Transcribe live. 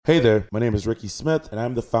Hey there, my name is Ricky Smith, and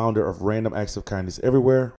I'm the founder of Random Acts of Kindness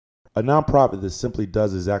Everywhere, a nonprofit that simply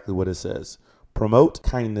does exactly what it says: promote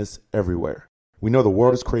kindness everywhere. We know the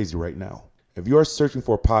world is crazy right now. If you are searching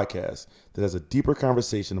for a podcast that has a deeper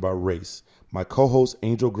conversation about race, my co-host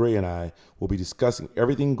Angel Gray and I will be discussing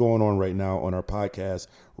everything going on right now on our podcast,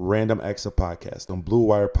 Random Acts of Podcast, on Blue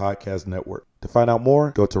Wire Podcast Network. To find out more,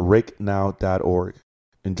 go to rakenow.org.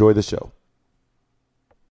 Enjoy the show.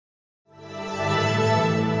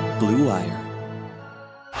 Blue Wire.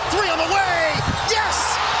 Three on the way.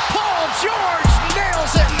 Yes! Paul George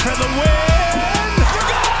nails it for the win. You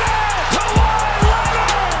got it! Kawhi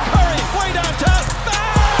Leonard! Curry way down top.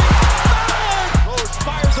 Bang! Bang! Rose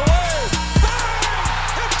fires away. Bang!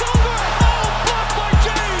 It's over. Oh, blocked by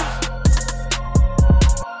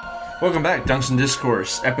James. Welcome back, Dunks and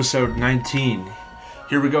Discourse, episode 19.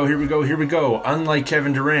 Here we go. Unlike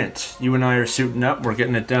Kevin Durant, you and I are suiting up. We're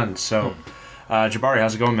getting it done. So, Jabari,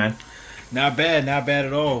 how's it going, man? Not bad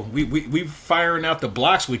at all. We firing out the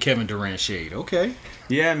blocks with Kevin Durant shade. Okay.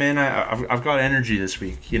 Yeah, man, I've got energy this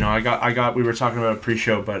week. You know, I got. We were talking about a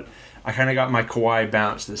pre-show, but I kind of got my Kawhi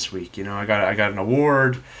bounce this week. You know, I got an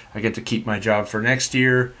award. I get to keep my job for next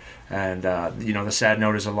year, and you know, the sad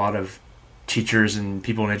note is a lot of teachers and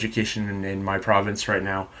people in education in my province right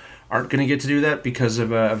now aren't going to get to do that because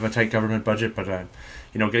of a tight government budget. But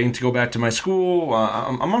you know, getting to go back to my school,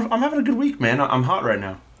 I'm having a good week, man. I'm hot right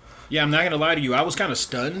now. Yeah, I'm not gonna lie to you. I was kind of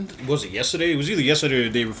stunned. Was it yesterday? It was either yesterday or the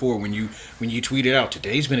day before when you tweeted out,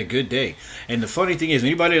 "Today's been a good day." And the funny thing is,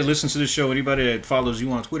 anybody that listens to the show, anybody that follows you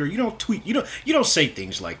on Twitter, you don't tweet, you don't say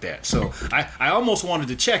things like that. So I almost wanted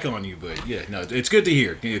to check on you, but yeah, no, it's good to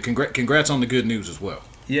hear. Yeah, congrats on the good news as well.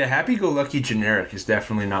 Yeah, happy-go-lucky generic is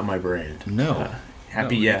definitely not my brand. No.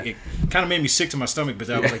 Happy, no, yeah. It kind of made me sick to my stomach, but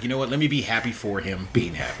I was like, you know what? Let me be happy for him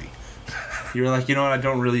being happy. You were like, you know what? I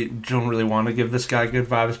don't really want to give this guy good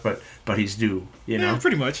vibes, but he's due. You know, Yeah,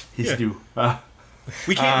 pretty much. He's due.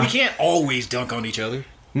 We can't always dunk on each other.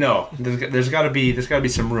 No, there's got to be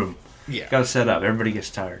some room. Yeah. Got to set up. Everybody gets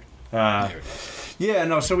tired. Yeah,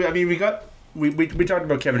 no. So we talked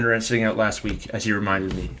about Kevin Durant sitting out last week, as he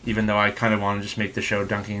reminded me. Even though I kind of want to just make the show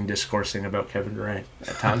dunking and discoursing about Kevin Durant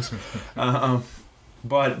at times.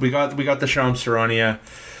 But we got the Shams Charania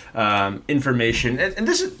information, and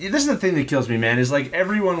this is the thing that kills me, man. Is like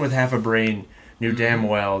everyone with half a brain knew damn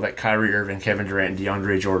well that Kyrie Irving, Kevin Durant, and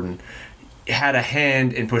DeAndre Jordan had a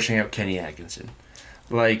hand in pushing out Kenny Atkinson.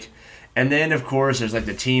 Like, and then of course there's like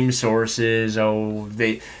the team sources. Oh,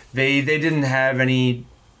 they didn't have any,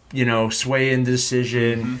 you know, sway in the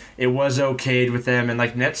decision. Mm-hmm. It was okayed with them, and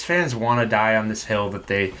like Nets fans want to die on this hill that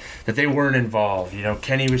they weren't involved. You know,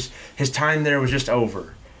 his time there was just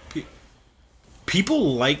over.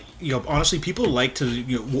 People like, you know, honestly, people like to,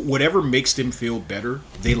 you know, whatever makes them feel better,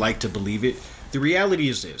 they like to believe it. The reality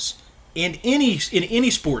is this: in any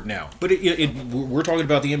sport now, but we're talking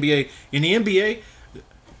about the NBA. In the NBA,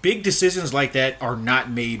 big decisions like that are not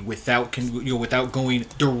made without going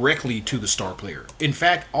directly to the star player. In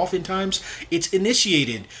fact, oftentimes it's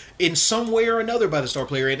initiated in some way or another by the star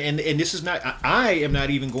player, and this is not. I am not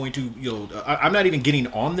even going to, you know, I'm not even getting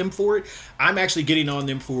on them for it. I'm actually getting on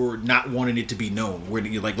them for not wanting it to be known. Where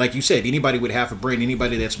like you said, anybody with half a brain,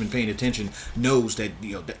 anybody that's been paying attention knows that,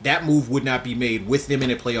 you know, that move would not be made with them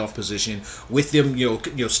in a playoff position, with them, you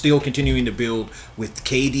know, still continuing to build with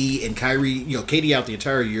KD and Kyrie. You know, KD out the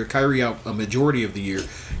entire year, Kyrie out a majority of the year.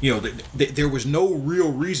 You know, there was no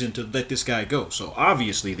real reason to let this guy go. So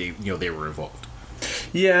obviously they were involved.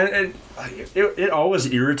 Yeah, and it always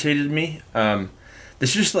irritated me.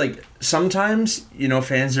 It's just like sometimes, you know,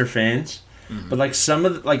 fans are fans, mm-hmm. but like some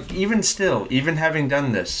of even having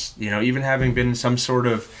done this, you know, even having been some sort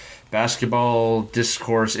of basketball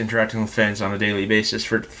discourse interacting with fans on a daily basis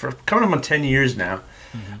for coming up on 10 years now,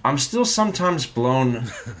 mm-hmm. I'm still sometimes blown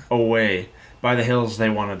away by the hills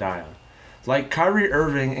they want to die on. Like Kyrie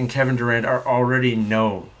Irving and Kevin Durant are already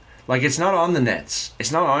known. Like, it's not on the Nets.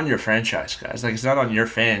 It's not on your franchise, guys. Like, it's not on your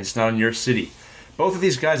fans. It's not on your city. Both of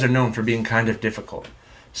these guys are known for being kind of difficult.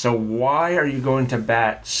 So why are you going to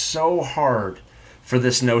bat so hard for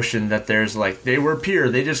this notion that there's, like, they were pure.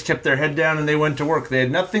 They just kept their head down and they went to work. They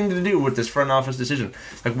had nothing to do with this front office decision.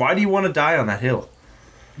 Like, why do you want to die on that hill?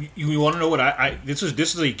 You want to know what this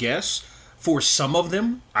is a guess for some of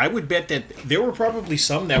them, I would bet that there were probably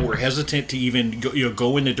some that were hesitant to even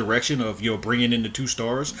go in the direction of bringing in the 2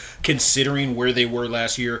 stars, considering where they were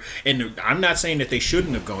last year. And I'm not saying that they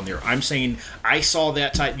shouldn't have gone there. I'm saying I saw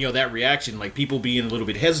that type, that reaction, like people being a little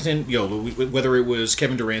bit hesitant. Whether it was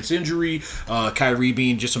Kevin Durant's injury, Kyrie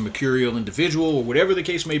being just a mercurial individual, or whatever the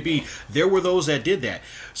case may be, there were those that did that.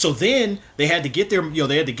 So then they had to get their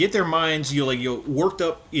minds worked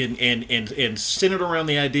up and centered around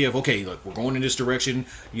the idea of, okay, look, we're going in this direction.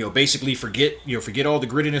 Basically forget all the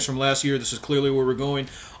grittiness from last year. This is clearly where we're going.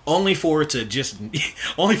 Only for them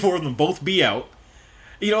to both be out.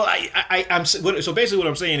 So basically what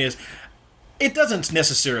I'm saying is, it doesn't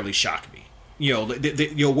necessarily shock me.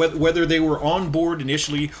 Whether they were on board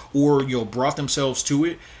initially or brought themselves to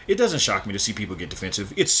it, it doesn't shock me to see people get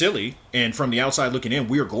defensive. It's silly, and from the outside looking in,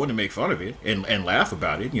 we are going to make fun of it and laugh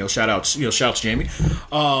about it. Shouts Jamie.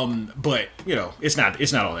 But it's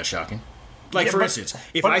not all that shocking. Like, for instance,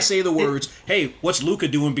 if I say the words, "Hey, what's Luka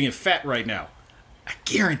doing being fat right now?" I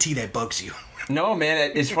guarantee that bugs you. No,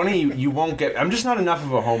 man, it's funny you won't get... I'm just not enough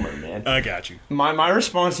of a homer, man. I got you. My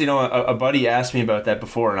response, a buddy asked me about that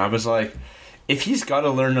before, and I was like, if he's got to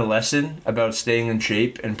learn a lesson about staying in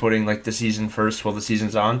shape and putting like the season first while the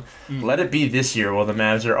season's on, let it be this year while the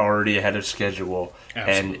Mavs are already ahead of schedule.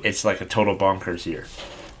 Absolutely. And it's like a total bonkers year.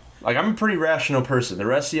 Like, I'm a pretty rational person. The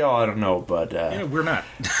rest of y'all, I don't know, but... we're not.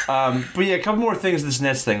 But yeah, a couple more things this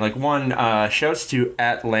Nets thing. Like, one, shouts to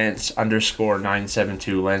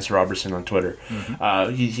 @Lance_972, Lance Robertson on Twitter.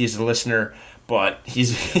 Mm-hmm. He's a listener, but he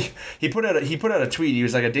put out a tweet. He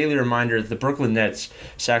was like, a daily reminder that the Brooklyn Nets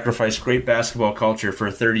sacrificed great basketball culture for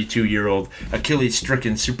a 32-year-old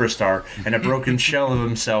Achilles-stricken superstar and a broken shell of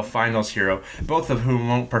himself finals hero, both of whom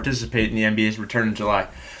won't participate in the NBA's return in July.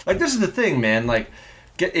 Like, this is the thing, man. Like...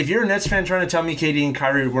 If you're a Nets fan trying to tell me KD and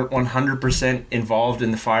Kyrie weren't 100% involved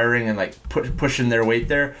in the firing and like pushing their weight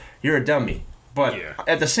there, you're a dummy. But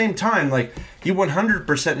at the same time, like, you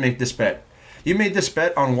 100% make this bet. You made this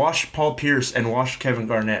bet on wash Paul Pierce and wash Kevin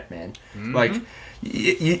Garnett, man. Mm-hmm. Like,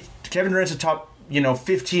 Kevin Durant's a top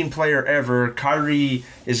 15 player ever. Kyrie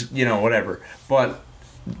is whatever. But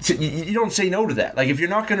you don't say no to that. Like, if you're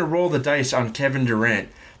not going to roll the dice on Kevin Durant,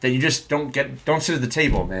 then you just don't sit at the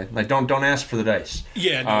table, man. Like, don't ask for the dice.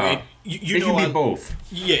 Yeah, no, it can be both.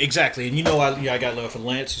 Yeah, exactly. And I got love for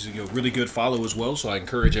Lance. He's a really good follow as well. So I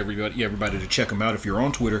encourage everybody to check him out if you're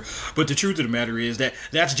on Twitter. But the truth of the matter is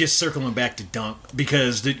that's just circling back to Dunk,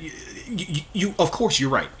 because you of course you're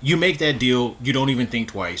right. You make that deal, you don't even think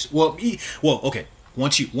twice. Well, okay.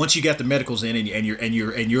 Once you got the medicals in and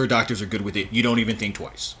your doctors are good with it, you don't even think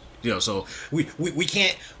twice. So we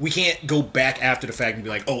can't go back after the fact and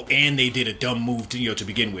be like, oh, and they did a dumb move to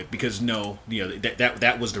begin with, because no,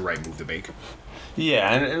 that was the right move to make.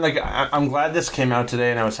 Yeah, and like I'm glad this came out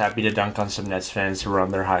today, and I was happy to dunk on some Nets fans who were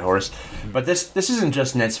on their high horse. But this isn't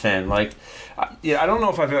just Nets fan. Like, I don't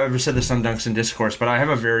know if I've ever said this on Dunks in Discourse, but I have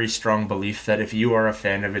a very strong belief that if you are a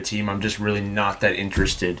fan of a team, I'm just really not that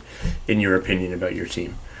interested in your opinion about your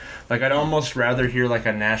team. Like, I'd almost rather hear like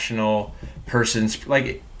a national person's,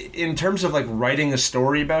 like, in terms of like writing a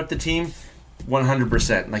story about the team,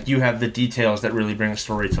 100%. Like, you have the details that really bring a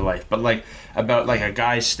story to life. But like about like a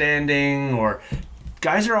guy standing, or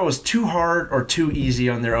guys are always too hard or too easy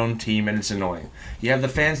on their own team, and it's annoying. You have the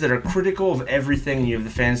fans that are critical of everything, and you have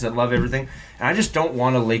the fans that love everything. And I just don't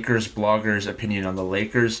want a Lakers blogger's opinion on the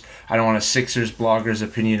Lakers. I don't want a Sixers blogger's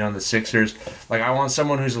opinion on the Sixers. Like, I want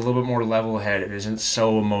someone who's a little bit more level-headed and isn't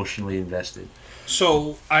so emotionally invested.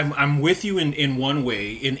 So I'm with you in one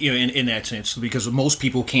way in that sense, because most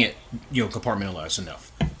people can't compartmentalize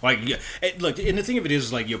enough. Like, look, and the thing of it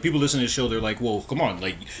is, like, people listen to the show, they're like, well, come on,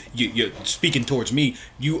 like, you're speaking towards me,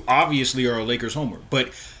 you obviously are a Lakers homer.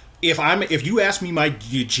 But if you ask me my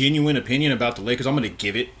genuine opinion about the Lakers, I'm going to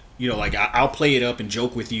give it. Like, I'll play it up and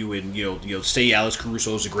joke with you and, say Alex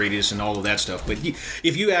Caruso is the greatest and all of that stuff. But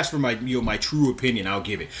if you ask for my, my true opinion, I'll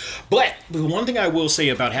give it. But the one thing I will say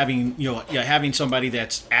about having, having somebody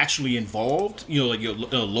that's actually involved,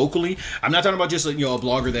 locally, I'm not talking about just, a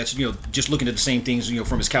blogger that's, just looking at the same things,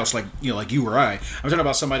 from his couch, like you or I. I'm talking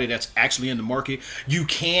about somebody that's actually in the market. You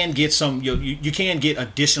can get some, you can get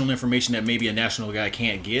additional information that maybe a national guy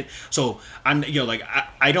can't get. So I'm,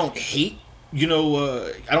 I don't hate, I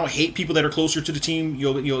don't hate people that are closer to the team,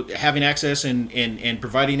 having access and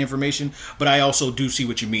providing information, but I also do see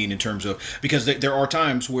what you mean in terms of, because there are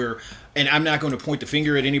times where and I'm not going to point the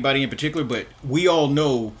finger at anybody in particular, but we all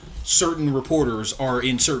know certain reporters are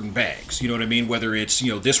in certain bags. You know what I mean? Whether it's,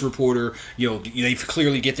 this reporter, they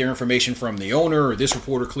clearly get their information from the owner, or this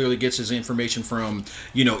reporter clearly gets his information from,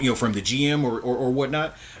 from the GM or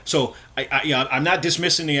whatnot. So I'm not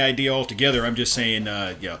dismissing the idea altogether. I'm just saying,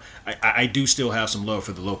 I do still have some love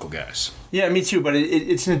for the local guys. Yeah, me too, but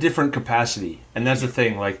it's in a different capacity. And that's the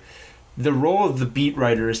thing. Like, the role of the beat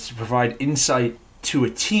writer is to provide insight to a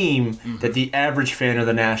team that the average fan or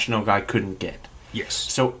the national guy couldn't get. Yes.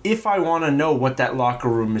 So if I want to know what that locker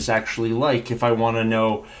room is actually like, if I want to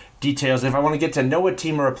know details, if I want to get to know a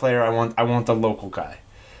team or a player, I want the local guy.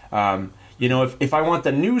 If I want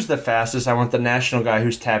the news the fastest, I want the national guy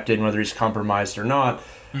who's tapped in, whether he's compromised or not.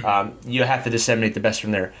 You have to disseminate the best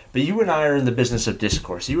from there. But you and I are in the business of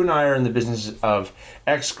discourse. You and I are in the business of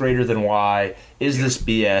X greater than Y. Is this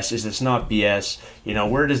BS? Is this not BS?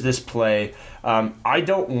 Where does this play? I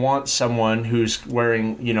don't want someone who's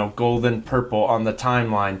wearing, gold and purple on the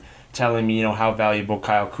timeline telling me, how valuable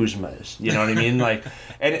Kyle Kuzma is. You know what I mean? Like,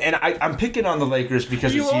 and I'm picking on the Lakers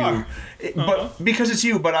because it's you, but because it's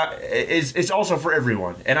you. But it's also for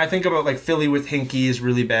everyone. And I think about like Philly with Hinkie is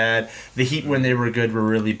really bad. The Heat when they were good were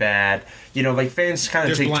really bad. Like fans kind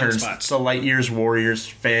of take turns. Spots. The Light Years Warriors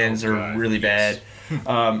fans are really bad.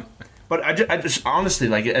 But I just honestly,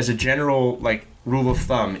 like, as a general like rule of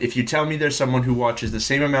thumb, if you tell me there's someone who watches the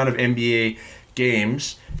same amount of NBA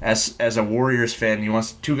games as a Warriors fan, and he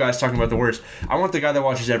wants two guys talking about the Warriors, I want the guy that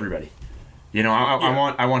watches everybody.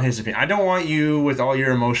 I want his opinion. I don't want you with all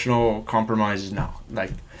your emotional compromises. No,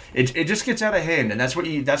 like it just gets out of hand, and that's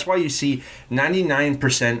why you see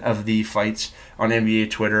 99% of the fights on NBA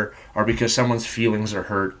Twitter are because someone's feelings are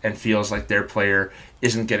hurt and feels like their player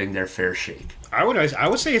isn't getting their fair shake. I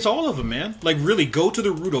would say it's all of them, man. Like, really go to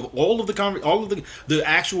the root of all of the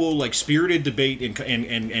actual like spirited debate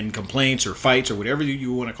and complaints or fights or whatever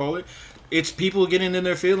you want to call it. It's people getting in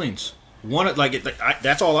their feelings.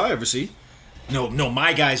 That's all I ever see. No,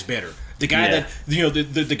 my guy's better. The guy that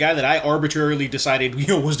the guy that I arbitrarily decided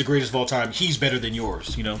was the greatest of all time. He's better than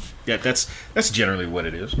yours. That's generally what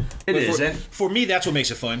it is. For me, that's what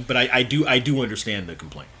makes it fun. But I do understand the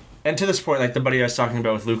complaint. And to this point, like the buddy I was talking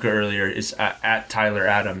about with Luca earlier is at Tyler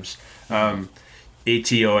Adams,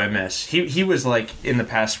 ATOMS. He was like, in the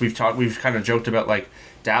past we've kind of joked about like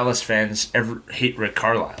Dallas fans hate Rick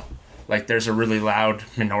Carlisle. Like, there's a really loud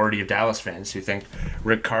minority of Dallas fans who think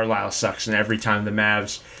Rick Carlisle sucks, and every time the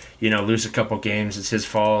Mavs, lose a couple games, it's his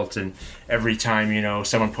fault, and every time,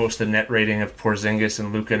 someone posts the net rating of Porzingis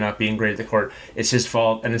and Luka not being great at the court, it's his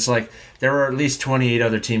fault. And it's like, there are at least 28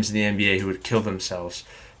 other teams in the NBA who would kill themselves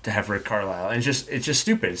to have Rick Carlisle. And it's just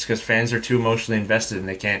stupid. It's because fans are too emotionally invested and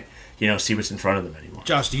they can't, see what's in front of them anymore.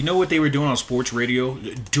 Josh, do you know what they were doing on sports radio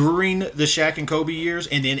during the Shaq and Kobe years,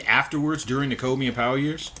 and then afterwards during the Kobe and Powell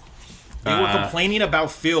years? They were complaining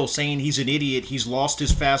about Phil, saying he's an idiot, he's lost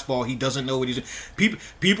his fastball, he doesn't know what he's doing.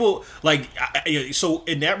 People like, so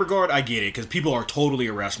in that regard, I get it, because people are totally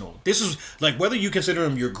irrational. This is, like, whether you consider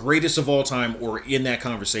him your greatest of all time or in that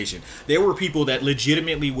conversation, there were people that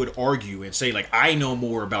legitimately would argue and say, like, I know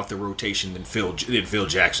more about the rotation than Phil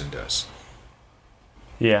Jackson does.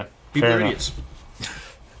 Yeah. People are idiots.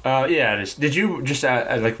 Yeah, it is. Did you, just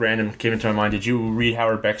like random came into my mind, did you read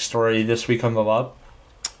Howard Beck's story this week on the Lob?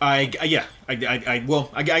 I got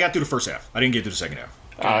through the first half. I didn't get through the second half.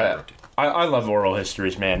 I love oral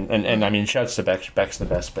histories, man, and I mean, shouts to Beck. Beck's the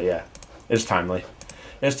best, but yeah, it's timely.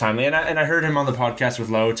 And I heard him on the podcast with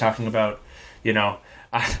Lowe talking about,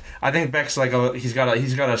 I think Beck's like he's got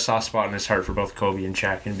a soft spot in his heart for both Kobe and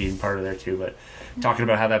Shaq and being part of there too. But talking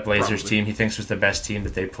about how that Blazers team he thinks was the best team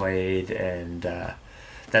that they played, and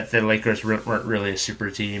that the Lakers weren't really a super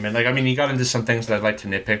team. And, like, I mean, he got into some things that I'd like to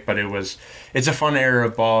nitpick, but it's a fun era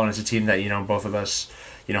of ball, and it's a team that, both of us,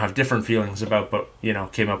 have different feelings about, but,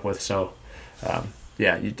 came up with. So,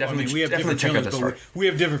 yeah, you definitely, definitely check out the story. We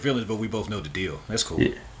have different feelings, but we both know the deal. That's cool.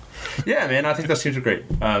 Yeah, man, I think those teams are great.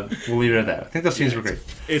 We'll leave it at that. I think those teams were great.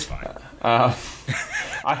 It's fine.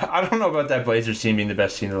 I don't know about that Blazers team being the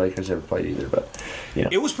best team the Lakers ever played either, but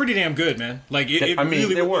it was pretty damn good, man. Like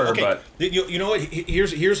really, they were. Okay. But you know what?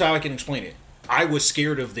 Here's how I can explain it. I was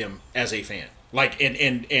scared of them as a fan. Like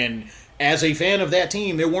and as a fan of that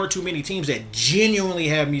team, there weren't too many teams that genuinely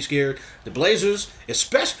had me scared. The Blazers,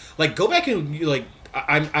 especially, like, go back and like.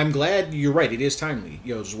 I'm glad you're right. It is timely.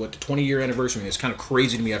 It's the 20-year anniversary. And it's kind of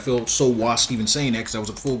crazy to me. I feel so washed even saying that because I was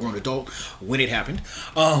a full-grown adult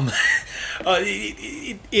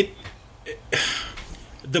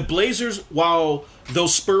the Blazers, while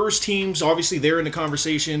those Spurs teams, obviously they're in the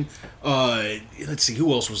conversation. Let's see,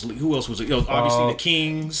 who else was it? Obviously the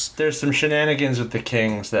Kings. There's some shenanigans with the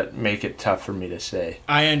Kings that make it tough for me to say.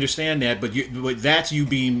 I understand that, but that's you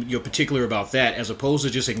being particular about that, as opposed to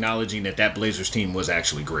just acknowledging that Blazers team was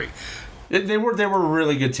actually great. They were a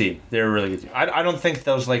really good team. They were a really good team. I don't think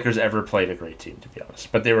those Lakers ever played a great team, to be honest.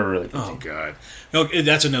 But they were a really good team. Oh God. Okay,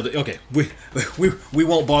 that's another. Okay, we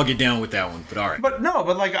won't bog it down with that one. But all right. But no,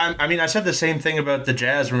 but like I said the same thing about the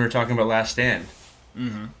Jazz when we were talking about Last Stand,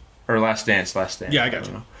 or Last Dance. Yeah, I got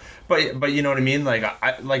you. But you know what I mean.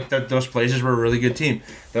 Like those Blazers were a really good team.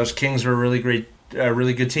 Those Kings were a really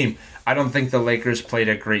good team. I don't think the Lakers played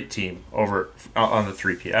a great team over on the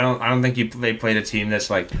three-peat. I don't think they played a team that's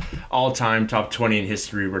like all-time top 20 in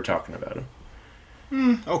history. We're talking about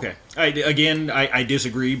them. Okay. I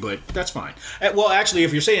disagree, but that's fine. Well, actually,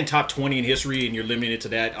 if you're saying top 20 in history and you're limiting it to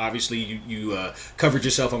that, obviously you covered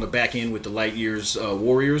yourself on the back end with the light years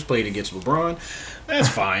Warriors playing against LeBron. That's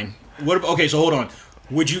fine. Okay, so hold on.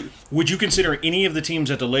 Would you consider any of the teams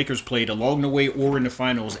that the Lakers played along the way or in the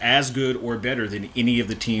finals as good or better than any of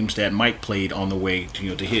the teams that Mike played on the way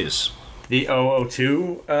to his? The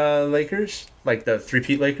 002 Lakers, like the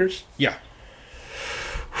three-peat Lakers. Yeah.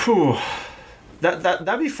 Whew.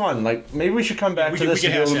 That'd be fun. Like maybe we should come back to this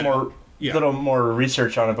and do a little more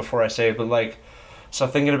research on it before I say it. But like, so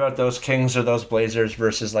thinking about those Kings or those Blazers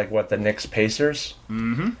versus like what the Knicks Pacers.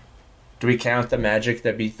 Mm-hmm. Do we count the Magic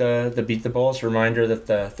that beat the Bulls? Reminder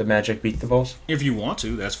that the Magic beat the Bulls. If you want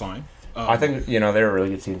to, that's fine. I think they're a really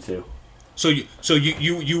good team too. So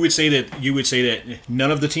you would say that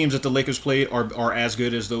none of the teams that the Lakers played are as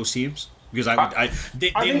good as those teams, because I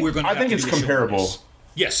think it's comparable.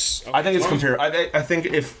 Yes, I think it's comparable. I think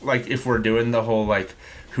if we're doing the whole like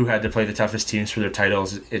who had to play the toughest teams for their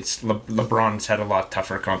titles, it's LeBron's had a lot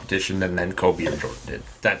tougher competition than Kobe and Jordan did.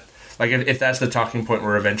 That. Like if that's the talking point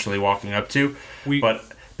we're eventually walking up to, we've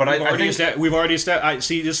already established.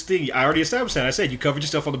 See this thing. I already established that. I said you covered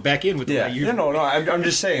yourself on the back end with the No. I'm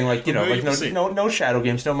just saying, like no shadow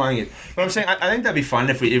games, no mind games. But I'm saying I think that'd be fun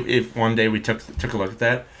if one day we took a look at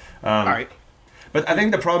that. All right. But I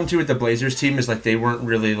think the problem too with the Blazers team is like they weren't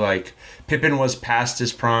really like Pippen was past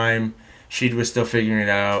his prime, Sheed was still figuring it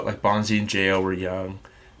out. Like Bonzi and Jo were young.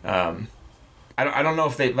 I don't know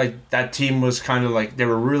if they like that team was kind of like they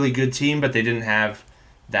were a really good team, but they didn't have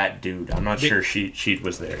that dude. I'm not sure Sheed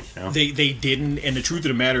was there. You know? They didn't, and the truth of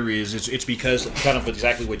the matter is it's because kind of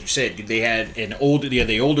exactly what you said. They had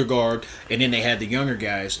the older guard, and then they had the younger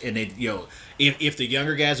guys, and they if the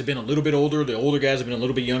younger guys had been a little bit older, the older guys have been a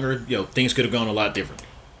little bit younger, things could have gone a lot different.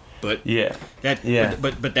 But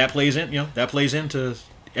but that plays into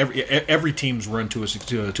every team's run to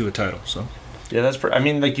a title. So. Yeah, that's. I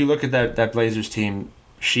mean, like you look at that Blazers team.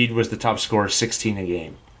 Sheed was the top scorer, 16 a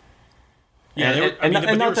game. Yeah,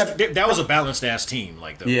 that was a balanced ass team,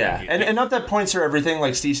 like though. Yeah, and not that points are everything.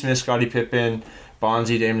 Like Steve Smith, Scottie Pippen,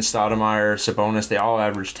 Bonzi, Damon Stoudemire, Sabonis, they all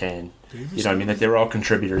averaged 10. You know what I mean? Like they were all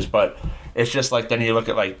contributors, but it's just like then you look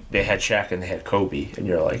at like they had Shaq and they had Kobe, and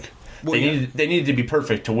you're like they needed to be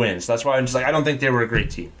perfect to win. So that's why I'm just like I don't think they were a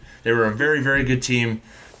great team. They were a very very good team.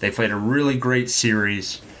 They played a really great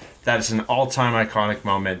series. That is an all-time iconic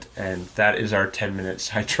moment, and that is our 10-minute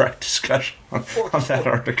sidetrack discussion on that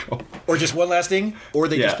article. Or just one last thing, or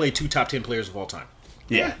they just played two top 10 players of all time.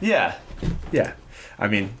 Yeah. I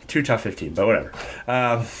mean, two top 15, but whatever.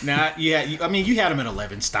 You had him at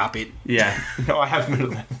 11. Stop it. Yeah. No, I have him at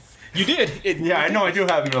 11. You did. I know I do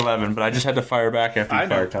have him at 11, but I just had to fire back after you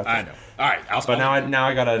fired top 10. I know. All right. Now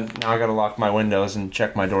I gotta lock my windows and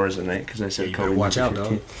check my doors at night because I said Kobe. Watch out,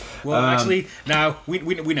 though. Well, actually, now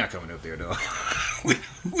we're not coming up there, though.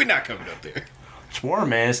 We're not coming up there. It's warm,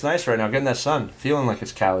 man. It's nice right now. Getting that sun. Feeling like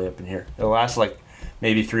it's Cali up in here. It'll last like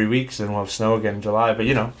maybe 3 weeks, and we'll have snow again in July. But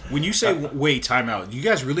when you say wait, time out. You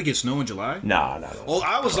guys really get snow in July? Nah, not. Oh,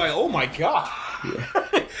 I was like, oh my god. Yeah.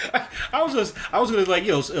 I was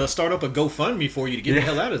gonna start up a GoFundMe for you to get the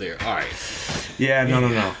hell out of there. All right. Yeah,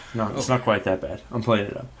 no. It's not quite that bad. I'm playing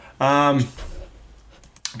it up.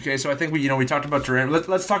 Okay, so I think we talked about Durant.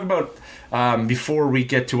 Let's talk about before we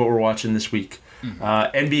get to what we're watching this week. Mm-hmm.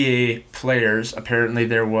 NBA players. Apparently,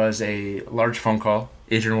 there was a large phone call.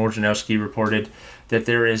 Adrian Wojnarowski reported that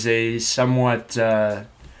there is a somewhat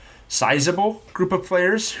sizable group of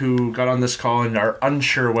players who got on this call and are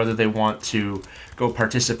unsure whether they want to go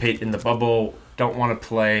participate in the bubble, don't want to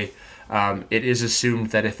play. It is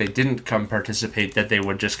assumed that if they didn't come participate, that they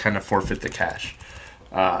would just kind of forfeit the cash.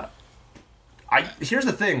 Here's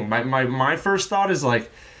the thing. My first thought is like,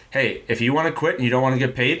 hey, if you want to quit and you don't want to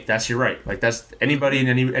get paid, that's your right. Like that's anybody in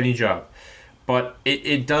any job. But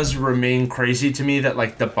it does remain crazy to me that,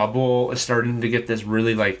 like, the bubble is starting to get this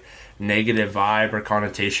really, like, negative vibe or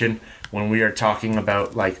connotation when we are talking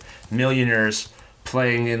about, like, millionaires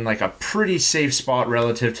playing in, like, a pretty safe spot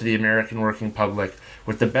relative to the American working public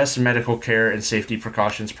with the best medical care and safety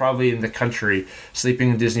precautions probably in the country, sleeping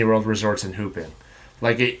in Disney World resorts and hooping.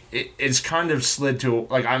 Like, it's kind of slid to,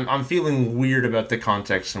 like, I'm feeling weird about the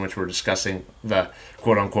context in which we're discussing the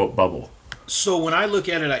quote-unquote bubble. So when I look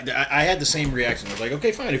at it, I had the same reaction. I was like,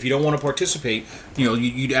 okay, fine. If you don't want to participate,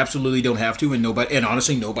 you absolutely don't have to, and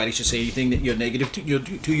honestly, nobody should say anything that negative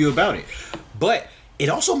to you about it. But it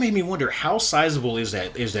also made me wonder, how sizable is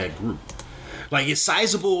that group? Like, it's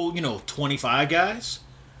sizable, 25 guys.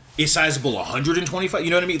 It's sizable 125. You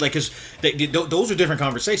know what I mean? Like, because those are different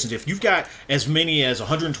conversations. If you've got as many as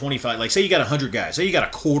 125, like, say you got 100 guys, say you got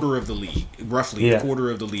a quarter of the league, roughly a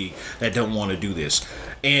quarter of the league that don't want to do this,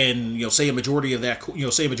 and say a majority of that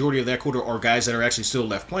quarter are guys that are actually still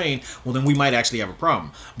left playing, well, then we might actually have a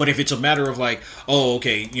problem. But if it's a matter of like, oh,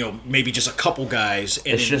 okay, maybe just a couple guys,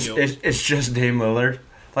 and it's just Dame Lillard.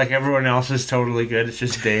 Like, everyone else is totally good. It's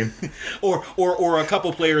just Dame. or a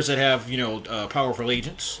couple players that have, powerful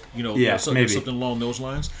agents. Something along those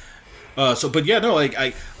lines. I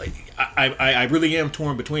really am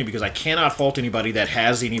torn between, because I cannot fault anybody that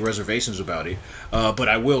has any reservations about it. But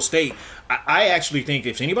I will state, I actually think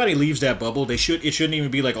if anybody leaves that bubble, it shouldn't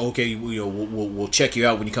even be like, okay, we'll check you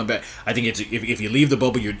out when you come back. I think it's if you leave the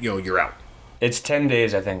bubble, you're out. It's 10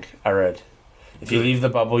 days, I think. I read. If you leave the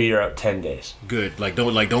bubble, you're out 10 days. Good.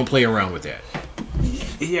 Don't play around with that.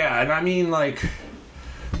 Yeah, and I mean, like,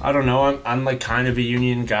 I don't know. I'm like kind of a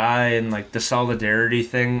union guy, and like the solidarity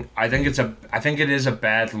thing. I think it is a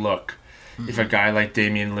bad look if a guy like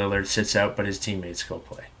Damian Lillard sits out, but his teammates go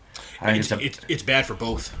play. I think it's bad for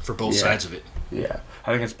both sides of it. Yeah,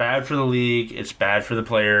 I think it's bad for the league. It's bad for the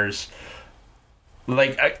players.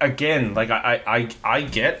 Like, I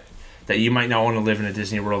get that you might not want to live in a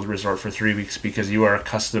Disney World resort for 3 weeks because you are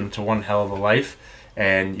accustomed to one hell of a life,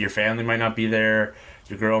 and your family might not be there,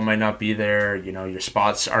 your girl might not be there, your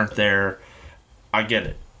spots aren't there. I get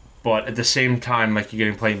it. But at the same time, like, you're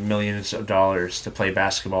getting paid millions of dollars to play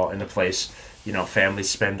basketball in a place, families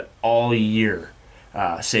spend all year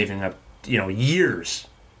saving up, years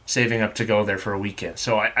saving up to go there for a weekend.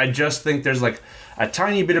 So I just think there's, like, a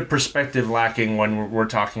tiny bit of perspective lacking when we're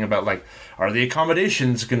talking about, like, are the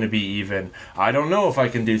accommodations going to be even? I don't know if I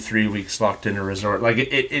can do 3 weeks locked in a resort. Like,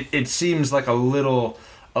 it seems like a little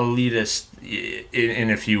elitist in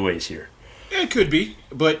a few ways here. It could be,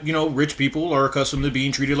 but rich people are accustomed to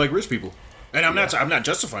being treated like rich people, and I'm not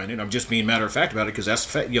justifying it. I'm just being matter of fact about it, because that's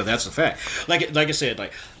the fact. That's the fact. Like I said,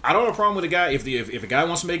 like, I don't have a problem with a guy if a guy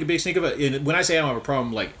wants to make a big stink of it. And when I say I don't have a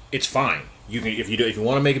problem, like, it's fine. You can if you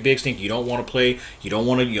want to make a big stink, you don't want to play, you don't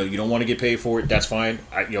want to get paid for it. That's fine.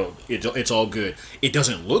 It's all good. It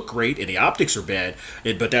doesn't look great, and the optics are bad,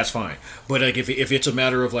 but that's fine. But like if it's a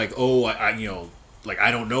matter of like, oh, I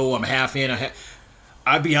don't know, I'm half in.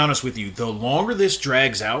 I'll be honest with you. The longer this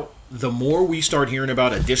drags out, the more we start hearing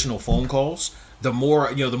about additional phone calls, the more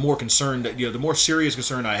concerned, the more serious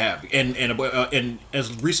concern I have. And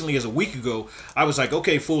as recently as a week ago, I was like,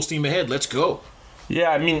 okay, full steam ahead, let's go.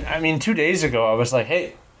 Yeah, I mean, 2 days ago, I was like,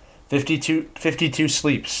 hey, 52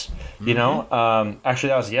 sleeps. Actually,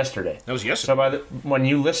 that was yesterday. So when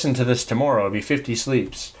you listen to this tomorrow, it'll be 50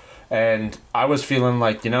 sleeps. And I was feeling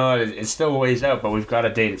like, it's still a ways out, but we've got a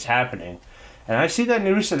date it's happening. And I see that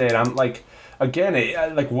news today, and I'm like, again,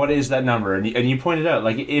 what is that number? And you pointed out,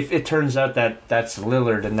 like, if it turns out that that's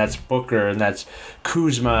Lillard, and that's Booker, and that's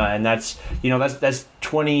Kuzma, and that's, that's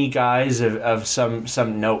 20 guys of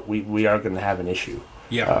some note, we are going to have an issue.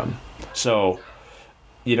 Yeah. I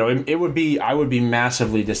would be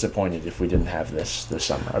massively disappointed if we didn't have this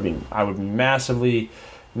summer. I mean, I would be massively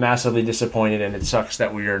disappointed, and it sucks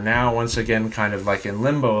that we are now once again kind of like in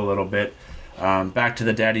limbo a little bit. Back to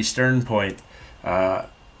the Daddy Stern point. It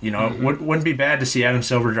wouldn't be bad to see Adam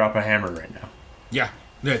Silver drop a hammer right now. Yeah,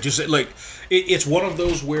 just like it's one of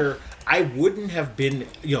those where I wouldn't have been,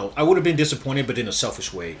 I would have been disappointed, but in a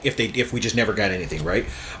selfish way if we just never got anything right.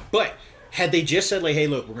 But had they just said like, hey,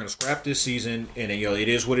 look, we're going to scrap this season, and it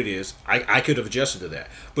is what it is, I could have adjusted to that.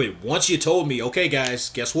 But once you told me, okay, guys,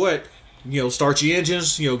 guess what? Start your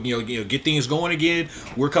engines, get things going again.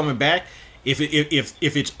 We're coming back. If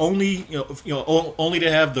it's only only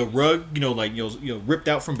to have the rug ripped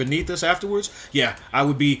out from beneath us afterwards, yeah, I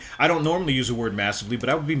would be. I don't normally use the word massively, but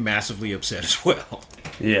I would be massively upset as well.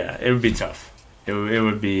 Yeah, it would be tough. It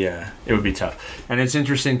would be tough. And it's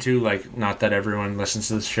interesting too. Like, not that everyone listens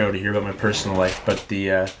to this show to hear about my personal life, but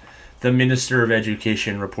the Minister of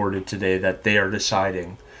Education reported today that they are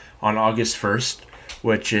deciding on August 1st,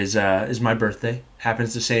 which is my birthday.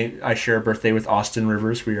 Happens the same. I share a birthday with Austin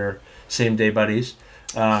Rivers. We are same day buddies.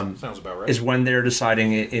 Sounds about right. Is when they're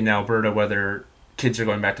deciding in Alberta whether kids are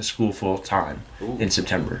going back to school full time in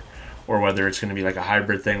September, or whether it's going to be like a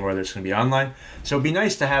hybrid thing, or whether it's going to be online. So it'd be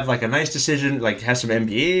nice to have like a nice decision, like have some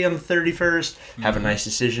NBA on the 31st, have a nice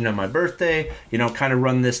decision on my birthday, kind of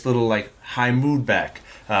run this little like high mood back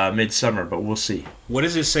midsummer, but we'll see. What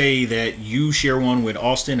does it say that you share one with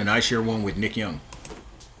Austin and I share one with Nick Young?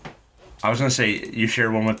 I was going to say you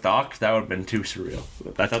share one with Doc. That would have been too surreal.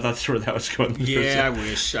 I thought that's where that was going. Yeah, I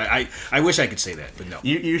wish. I wish I could say that, but no.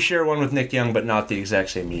 You share one with Nick Young, but not the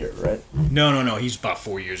exact same year, right? No. He's about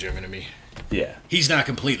 4 years younger than me. Yeah. He's not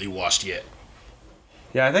completely washed yet.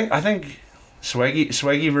 Yeah, I think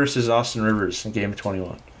Swaggy versus Austin Rivers in game of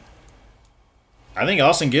 21. I think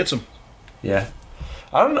Austin gets him. Yeah.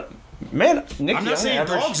 I don't know. Man, Nick I'm not Young saying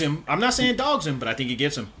dogs him, but I think he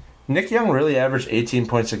gets him. Nick Young really averaged 18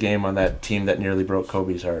 points a game on that team that nearly broke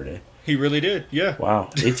Kobe's heart. He really did, yeah. Wow,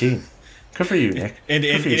 18. Good for you, Nick. And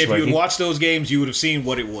if Swaggy. you had watched those games, you would have seen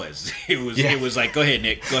what it was. It was like, go ahead,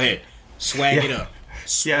 Nick, go ahead. Swag it up.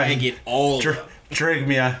 Swag it all up. Drag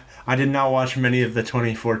me. I did not watch many of the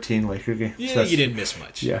 2014 Laker games. Yeah, so you didn't miss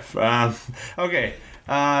much. Yeah. Okay.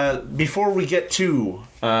 Before we get to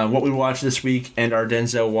what we watched this week and our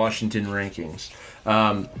Denzel Washington rankings,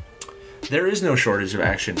 there is no shortage of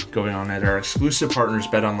action going on at our exclusive partners,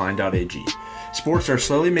 BetOnline.ag. Sports are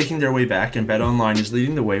slowly making their way back, and BetOnline is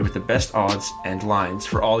leading the way with the best odds and lines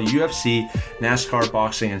for all UFC, NASCAR,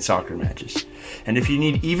 boxing, and soccer matches. And if you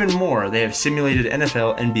need even more, they have simulated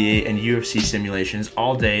NFL, NBA, and UFC simulations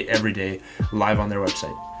all day, every day, live on their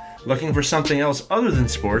website. Looking for something else other than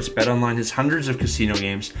sports, BetOnline has hundreds of casino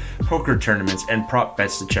games, poker tournaments, and prop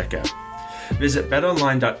bets to check out. Visit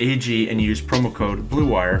betonline.ag and use promo code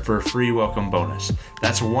BlueWire for a free welcome bonus.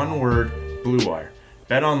 That's one word, BlueWire.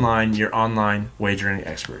 BetOnline, your online wagering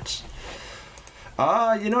experts.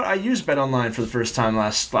 I used BetOnline for the first time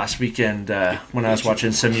last weekend when I was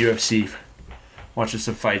watching some UFC, watching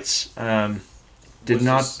some fights. Did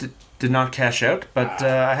not cash out, but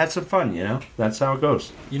I had some fun. That's how it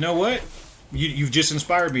goes. You know what? You've just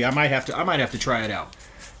inspired me. I might have to try it out.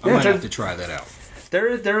 I might have to try that out.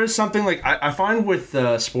 There is something like I find with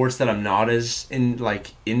sports that I'm not as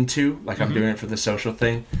into, I'm doing it for the social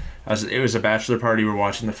thing. It was a bachelor party. We're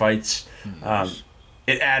watching the fights.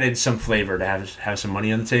 It added some flavor to have some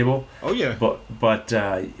money on the table. Oh yeah. But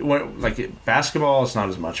basketball, it's not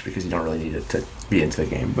as much because you don't really need it to be into the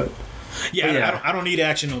game. But I don't need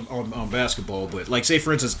action on basketball, but like say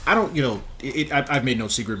for instance, I don't I've made no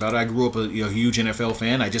secret about it. I grew up a huge NFL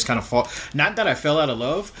fan. I just kind of not that I fell out of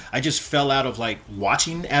love. I just fell out of like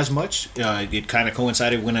watching as much. It kind of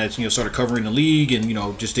coincided when I started covering the league and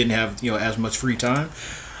just didn't have as much free time.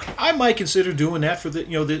 I might consider doing that for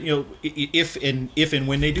if and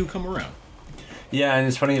when they do come around. Yeah, and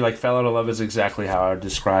it's funny. Like fell out of love is exactly how I would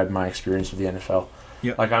describe my experience with the NFL.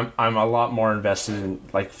 Yep. Like I'm a lot more invested in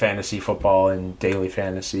like fantasy football and daily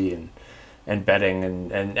fantasy and betting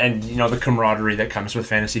and the camaraderie that comes with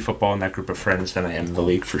fantasy football and that group of friends than I am in the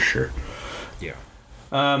league for sure. Yeah.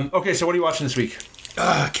 Okay, so what are you watching this week?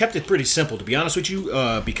 Kept it pretty simple, to be honest with you.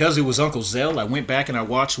 Because it was Uncle Zell, I went back and I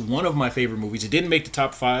watched one of my favorite movies. It didn't make the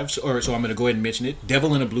top 5, so I'm going to go ahead and mention it.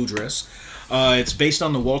 Devil in a Blue Dress. It's based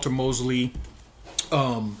on the Walter Mosley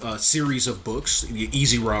series of books.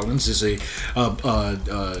 Easy Rollins is a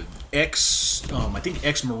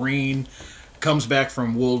ex-Marine, comes back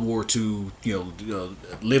from World War II,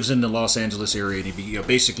 lives in the Los Angeles area, and he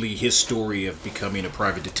basically his story of becoming a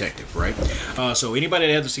private detective, right? So anybody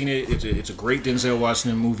that hasn't seen it, it's a great Denzel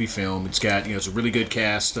Washington movie film. It's got it's a really good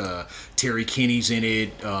cast. Terry Kinney's in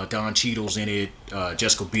it, Don Cheadle's in it,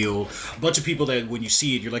 Jessica Biel, a bunch of people that when you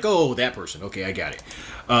see it, you're like, oh, that person. Okay, I got it.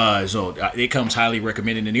 So it comes highly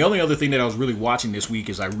recommended. And the only other thing that I was really watching this week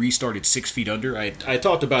is I restarted 6 Feet Under. I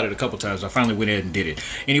talked about it a couple times. I finally went ahead and did it.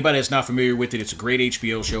 Anybody that's not familiar with it, it's a great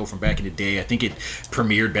HBO show from back in the day. I think it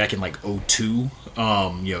premiered back in like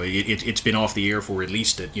 2002. It's been off the air for at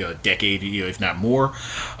least a decade, if not more.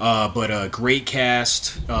 But great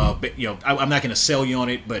cast. I'm not going to sell you on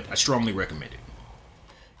it, but I strongly recommend it.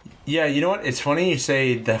 Yeah, you know what? It's funny you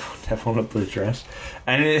say Devil in a Blue Dress.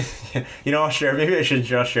 And, I'll share. Maybe I should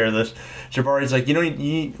just share this. Jabari's like,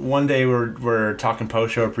 one day we're talking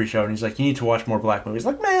post-show or pre-show, and he's like, you need to watch more black movies.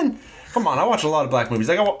 Like, man, Come on, I watch a lot of black movies.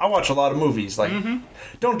 Like, I watch a lot of movies. Like,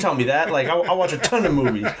 don't tell me that. Like, I watch a ton of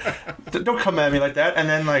movies. Don't come at me like that. And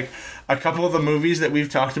then, like, a couple of the movies that we've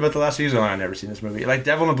talked about the last few years, I've never seen this movie. Like,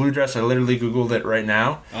 Devil in a Blue Dress, I literally Googled it right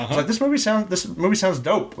now. It's like, this movie sounds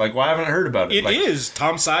dope. Like, why haven't I heard about it? It is.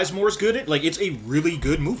 Tom Sizemore's good at, like, it's a really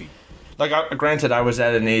good movie. Like, granted, I was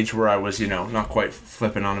at an age where I was, not quite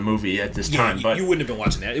flipping on a movie at this time. But you wouldn't have been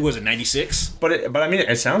watching that. It was in 96. But I mean,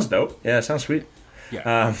 it sounds dope. Yeah, it sounds sweet.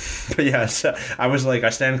 Yeah. But yeah, so I was like,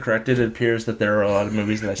 I stand corrected. It appears that there are a lot of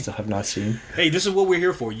movies that I still have not seen. Hey, this is what we're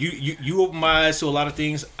here for. You open my eyes to a lot of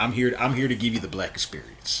things. I'm here to give you the black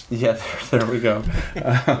experience. Yeah, there we go.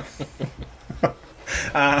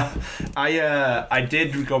 I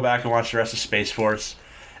did go back and watch the rest of Space Force.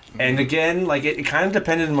 And again, like, it kind of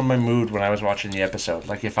depended on my mood when I was watching the episode.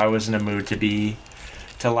 Like, if I was in a mood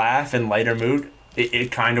to laugh and lighter mood,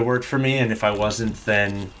 it kind of worked for me. And if I wasn't,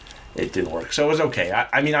 then it didn't work. So it was okay.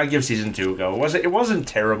 I mean, I'd give season 2 a go. It wasn't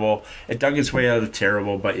terrible. It dug its way out of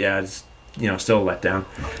terrible, but yeah, it's, still a letdown.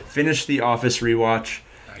 Finished the Office rewatch.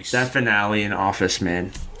 Nice. That finale in Office,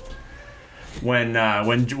 man.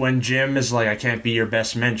 When Jim is like, I can't be your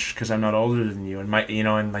best mensch because I'm not older than you, and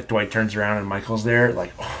and like Dwight turns around and Michael's there,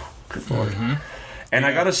 like, oh, good lord. And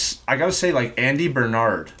I gotta say, like, Andy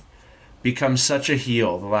Bernard becomes such a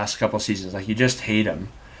heel the last couple seasons. Like, you just hate him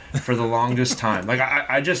for the longest time. Like,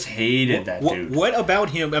 I just hated that dude. What about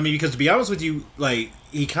him? I mean, because to be honest with you, like,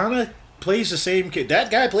 he kind of plays the same.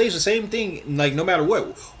 That guy plays the same thing. Like, no matter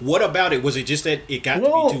what. What about it? Was it just that it got to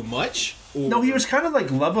be too much? Or? No, he was kind of like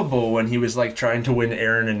lovable when he was like trying to win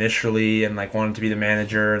Aaron initially, and like wanted to be the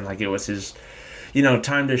manager, and like it was his,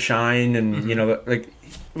 time to shine, and like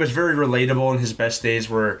it was very relatable. And his best days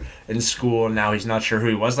were in school, and now he's not sure who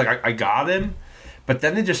he was. Like, I got him. But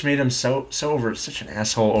then they just made him so such an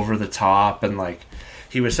asshole, over the top, and like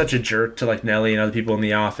he was such a jerk to like Nelly and other people in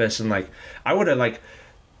the office, and like I would have like,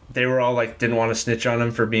 they were all like, didn't want to snitch on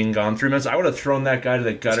him for being gone 3 months. I would have thrown that guy to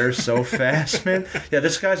the gutter so fast, man. Yeah,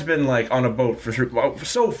 this guy's been like on a boat for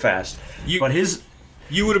so fast. You would have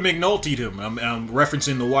McNulty'd him. I'm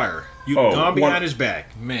referencing The Wire. You'd have gone behind his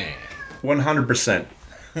back, man. 100%,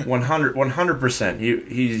 100%.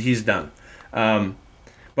 He's done.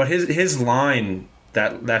 But his line,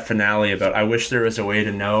 that finale about, I wish there was a way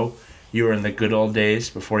to know you were in the good old days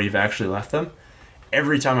before you've actually left them.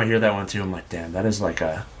 Every time I hear that one too, I'm like, damn, that is like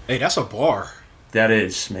a... Hey, that's a bar. That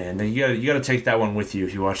is, man. You gotta take that one with you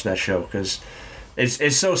if you watch that show, because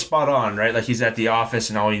it's so spot on, right? Like, he's at the office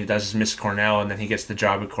and all he does is miss Cornell, and then he gets the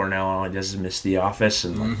job at Cornell and all he does is miss the office,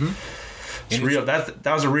 and like, it's real. That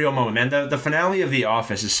was a real moment, man. The finale of The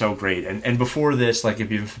Office is so great. And before this, like,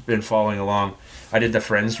 if you've been following along, I did the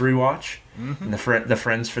Friends rewatch, and the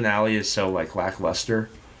Friends finale is so like lackluster.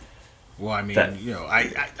 Well, I mean,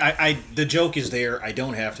 I the joke is there. I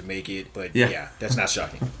don't have to make it, but yeah that's not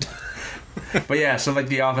shocking. But yeah, so like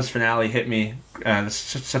the Office finale hit me. It's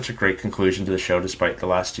such a great conclusion to the show, despite the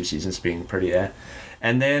last 2 seasons being pretty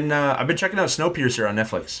And then I've been checking out Snowpiercer on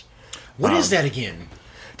Netflix. What is that again?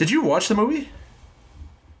 Did you watch the movie?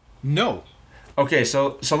 No. Okay,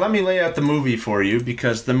 so let me lay out the movie for you,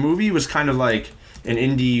 because the movie was kind of like an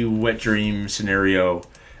indie wet dream scenario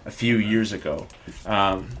a few years ago.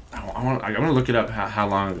 I'm gonna look it up how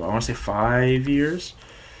long ago. I want to say 5 years.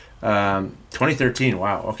 2013.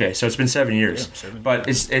 Wow. Okay, so it's been 7 years. Yeah, 7 but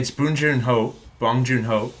it's Bong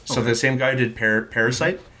Joon-ho. So the same guy who did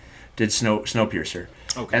Parasite, did Snowpiercer.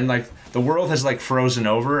 Okay. And like the world has like frozen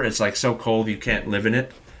over. It's like so cold you can't live in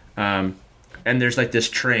it. And there's like this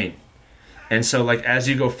train. And so like as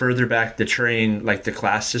you go further back the train, like the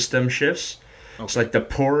class system shifts. Okay. So like the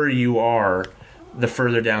poorer you are, the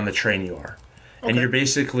further down the train you are. Okay. And you're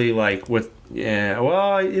basically like with,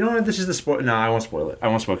 well, you know what, this is the spoil. No, I won't spoil it. I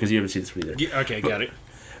won't spoil it because you haven't seen this either. Yeah, okay, got it.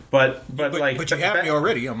 But you have me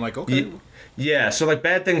already. I'm like, okay. Yeah, so like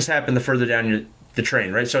bad things happen the further down the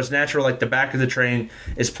train, right? So it's natural, like the back of the train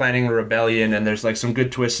is planning a rebellion, and there's like some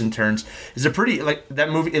good twists and turns. It's a pretty, like, that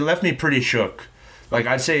movie, it left me pretty shook. Like,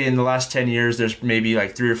 I'd say in the last 10 years, there's maybe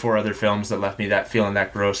like 3 or 4 other films that left me feeling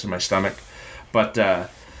that gross in my stomach. But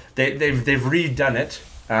they've redone it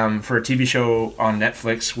for a TV show on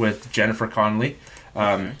Netflix with Jennifer Connelly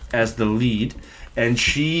as the lead, and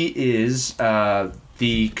she is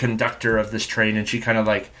the conductor of this train, and she kind of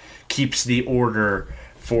like keeps the order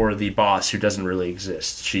for the boss who doesn't really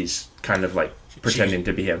exist. She's kind of like pretending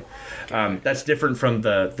to be him. That's different from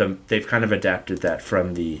they've kind of adapted that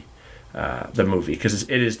from the movie, because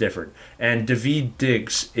it is different. And Daveed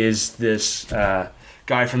Diggs is this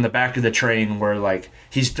guy from the back of the train where like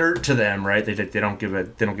he's dirt to them, right? They don't give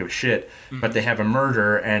a shit, but they have a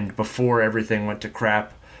murder, and before everything went to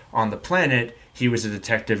crap on the planet, he was a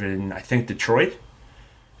detective in, I think, Detroit.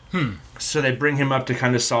 So they bring him up to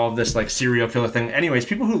kind of solve this like serial killer thing. Anyways,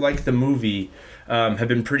 people who like the movie have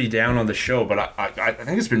been pretty down on the show, but I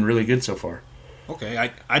think it's been really good so far.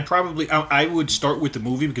 Okay, I would start with the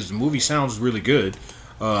movie because the movie sounds really good.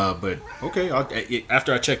 But okay,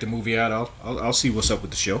 after I check the movie out, I'll see what's up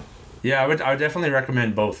with the show. Yeah, I would definitely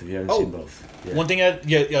recommend both if you haven't seen both. Yeah. One thing,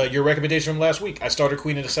 your recommendation from last week. I started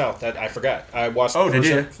Queen of the South. I forgot. I watched.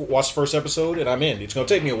 Watched the first episode, and I'm in. It's gonna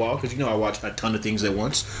take me a while because I watch a ton of things at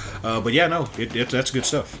once. But yeah, no, that's good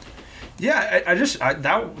stuff. Yeah,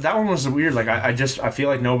 that one was weird. Like I feel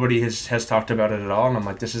like nobody has talked about it at all, and I'm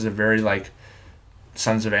like, this is a very like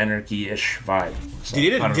Sons of Anarchy-ish vibe. So,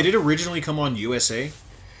 did it originally come on USA?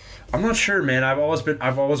 I'm not sure, man. I've always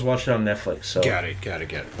watched it on Netflix. So got it.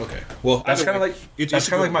 Okay. Well, that's kind of like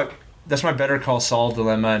that's my Better Call Saul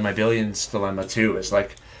dilemma and my Billions dilemma too. Is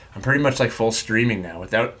like I'm pretty much like full streaming now.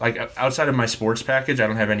 Without like outside of my sports package, I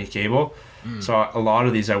don't have any cable. So a lot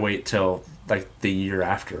of these I wait till like the year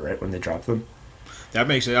after, right, when they drop them. That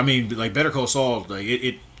makes it. I mean, like Better Call Saul,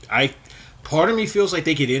 like part of me feels like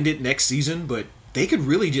they could end it next season, but they could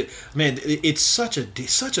really just, man, it's such a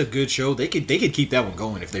good show. They could keep that one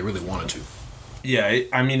going if they really wanted to. Yeah,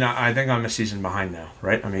 I mean, I think I'm a season behind now,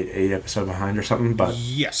 right? I mean, 8 episodes behind or something. But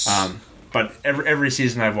yes. But every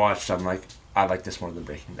season I've watched, I'm like, I like this more than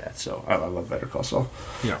Breaking Bad. So I love Better Call Saul.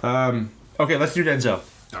 Yeah. Okay, let's do Denzel.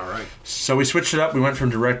 All right. So we switched it up. We went from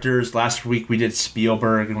directors. Last week we did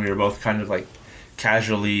Spielberg, and we were both kind of like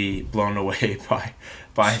casually blown away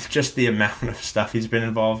by just the amount of stuff he's been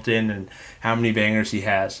involved in and how many bangers he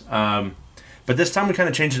has. But this time we kind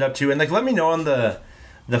of changed it up too. And like, let me know on the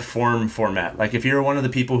format. Like, if you're one of the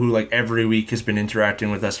people who like every week has been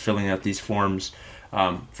interacting with us, filling out these forms,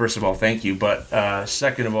 first of all, thank you. But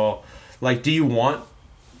second of all, like, do you want?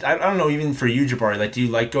 I don't know, even for you, Jabari, like, do you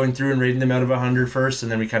like going through and rating them out of 100 first,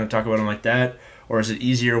 and then we kind of talk about them like that? Or is it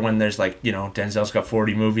easier when there's, like, Denzel's got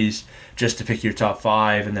 40 movies, just to pick your top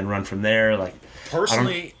 5 and then run from there? Like,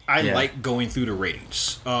 personally, I like going through the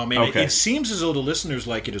ratings. And okay. It seems as though the listeners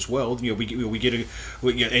like it as well. They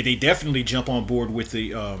definitely jump on board with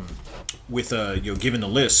the giving the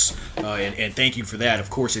lists, and thank you for that. Of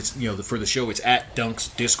course, it's for the show, it's at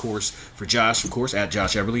Dunks Discourse for Josh, of course, at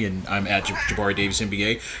Josh Everly, and I'm at Jabari Davis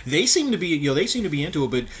NBA. They seem to be into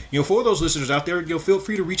it, but for those listeners out there, feel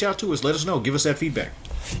free to reach out to us, let us know, give us that feedback.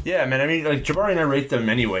 Yeah, man. I mean, like, Jabari and I rate them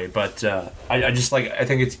anyway, but I just like, I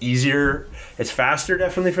think it's easier, it's faster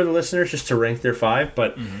definitely for the listeners just to rank their 5,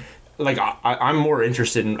 but like I'm more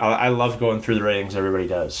interested in, I love going through the ratings, everybody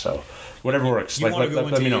does, so whatever works. You want to go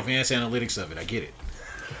into let me the know. advanced analytics of it. I get it.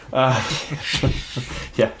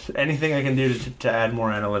 Yeah, anything I can do to add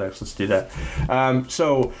more analytics, let's do that.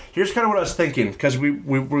 So here's kind of what I was thinking, because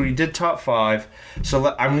we did top 5.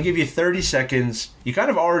 So I'm going to give you 30 seconds. You kind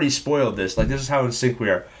of already spoiled this. Like, this is how in sync we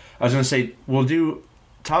are. I was going to say, we'll do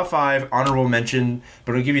top 5, honorable mention,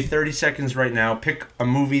 but I'll give you 30 seconds right now. Pick a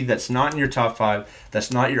movie that's not in your top 5,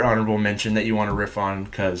 that's not your honorable mention, that you want to riff on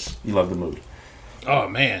because you love the movie. Oh,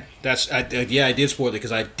 man. I did spoil it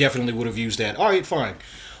because I definitely would have used that. All right, fine.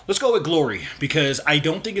 Let's go with Glory, because I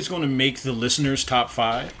don't think it's going to make the listeners' top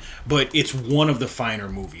 5, but it's one of the finer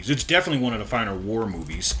movies. It's definitely one of the finer war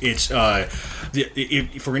movies. It's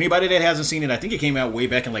for anybody that hasn't seen it, I think it came out way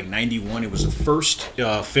back in like '91. It was the first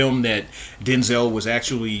film that Denzel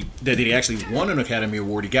he actually won an Academy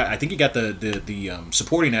Award. I think he got the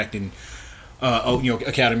supporting acting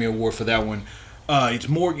Academy Award for that one. It's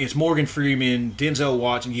Morgan Freeman, Denzel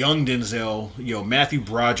Washington, young Denzel, Matthew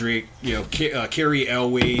Broderick, Carrie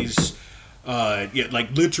Elways,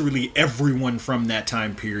 like literally everyone from that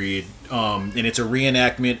time period. And it's a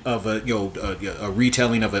reenactment of a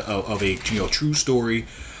retelling of a true story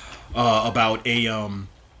about a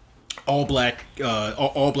all black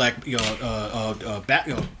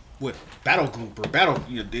battle group or battle.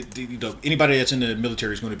 Anybody that's in the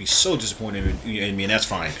military is going to be so disappointed in me, and that's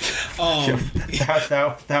fine.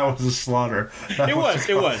 That was a slaughter. It was.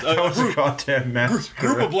 That was a goddamn massacre.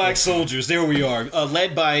 Group of black soldiers. There we are,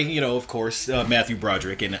 led by of course Matthew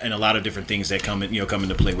Broderick and a lot of different things that come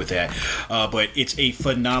into play with that. But it's a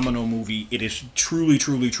phenomenal movie. It is truly,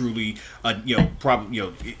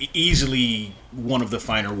 easily one of the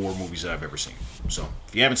finer war movies that I've ever seen. So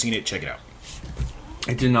if you haven't seen it, check it out.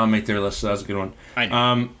 It did not make their list, so that was a good one. I know.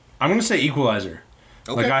 I'm going to say Equalizer.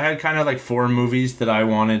 Okay. Like, I had kind of like 4 movies that I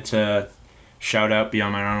wanted to shout out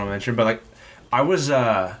beyond my honorable mention, but like, I was,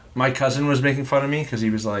 my cousin was making fun of me because he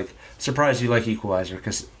was like, surprised you like Equalizer,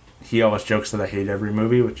 because he always jokes that I hate every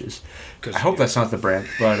movie, which is... I hope that's not the brand,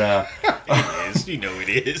 but... It is. You know it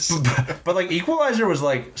is. But like, Equalizer was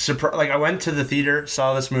like... Like, I went to the theater,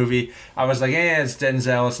 saw this movie. I was like, it's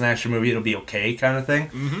Denzel, it's an action movie, it'll be okay, kind of thing.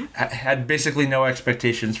 Mm-hmm. I had basically no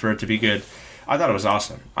expectations for it to be good. I thought it was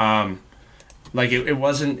awesome. Like, it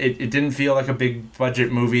wasn't... It didn't feel like a big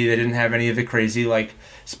budget movie. They didn't have any of the crazy, like,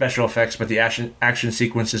 special effects, but the action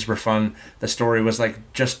sequences were fun. The story was,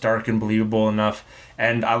 like, just dark and believable enough.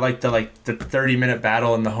 And I liked the 30-minute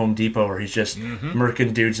battle in the Home Depot where he's just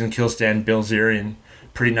murking dudes and kills Dan Bilzerian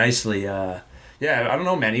pretty nicely. Yeah, I don't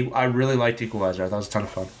know, man. I really liked Equalizer. I thought it was a ton of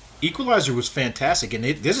fun. Equalizer was fantastic, and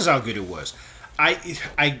this is how good it was.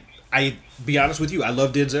 I be honest with you, I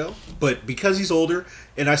love Denzel, but because he's older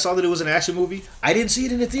and I saw that it was an action movie, I didn't see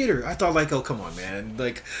it in the theater. I thought, like, oh, come on, man.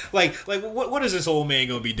 Like what is this old man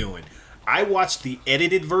going to be doing? I watched the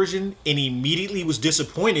edited version and immediately was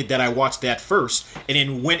disappointed that I watched that first and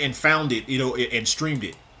then went and found it, and streamed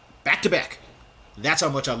it back to back. That's how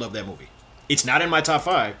much I love that movie. It's not in my top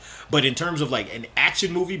 5, but in terms of like an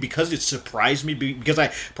action movie, because it surprised me, because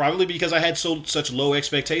I had such low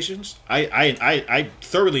expectations, I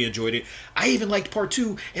thoroughly enjoyed it. I even liked part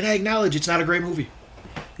 2, and I acknowledge it's not a great movie.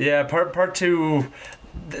 Yeah, part 2.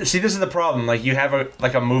 See, this is the problem. Like, you have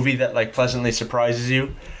a movie that like pleasantly surprises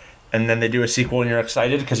you, and then they do a sequel and you're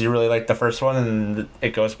excited because you really liked the first one, and then it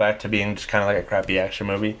goes back to being just kind of like a crappy action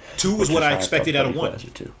movie. 2 was what I expected out of 1.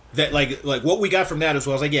 That like what we got from that as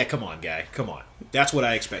well. I was like, yeah, come on, guy, come on. That's what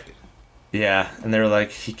I expected. Yeah, and they were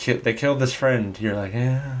like, they killed his friend. You're like,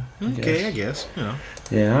 yeah, I guess.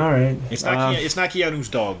 Yeah, all right. It's not Keanu's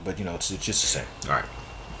dog, but it's just the same. All right.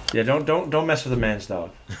 Yeah, don't mess with a man's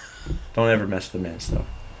dog. Don't ever mess with a man's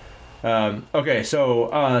dog. Okay, so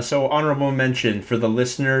honorable mention for the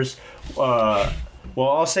listeners. Well,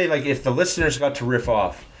 I'll say, like, if the listeners got to riff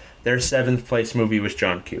off, their 7th place movie was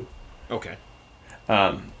John Q. Okay.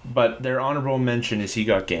 But their honorable mention is He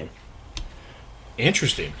Got Game.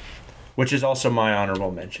 Interesting. Which is also my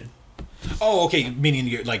honorable mention. Oh, okay. Meaning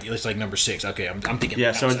it's like number 6. Okay, I'm thinking.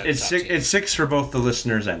 Yeah, so it's 6 for both the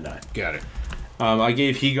listeners and I. Got it. I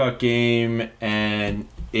gave He Got Game an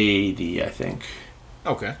 80, I think.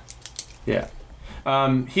 Okay. Yeah.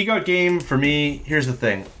 He Got Game, for me, here's the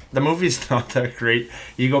thing. The movie's not that great.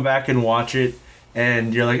 You go back and watch it,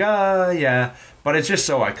 and you're like, yeah. But it's just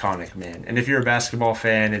so iconic, man. And if you're a basketball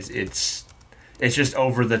fan, it's just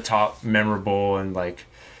over the top memorable, and like,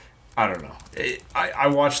 I don't know. I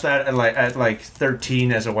watched that at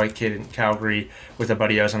 13 as a white kid in Calgary with a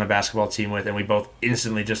buddy I was on a basketball team with, and we both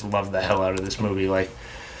instantly just loved the hell out of this movie. Like,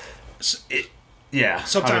 yeah.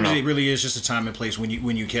 Sometimes it really is just a time and place when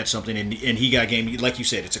you catch something, and He Got Game, like you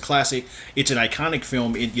said, it's a classic. It's an iconic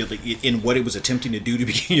film in what it was attempting to do to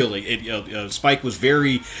be. Spike was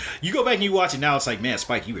very. You go back and you watch it now, it's like, man,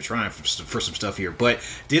 Spike, you were trying for some stuff here. But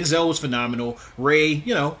Denzel was phenomenal. Ray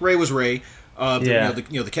was Ray.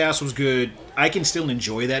 The cast was good. I can still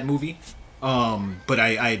enjoy that movie, but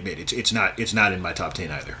I admit it's not in my top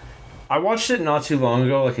 10 either. I watched it not too long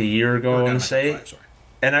ago, like a year ago, I want to say. 5, sorry.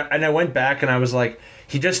 And I went back and I was like,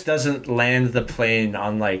 he just doesn't land the plane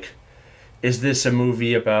on, like, is this a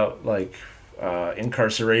movie about, like,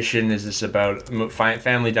 incarceration? Is this about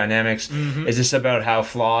family dynamics? Mm-hmm. Is this about how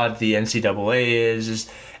flawed the NCAA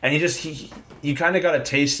is? And you kind of got a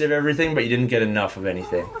taste of everything, but you didn't get enough of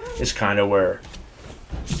anything. It's kind of where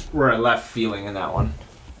I left feeling in that one.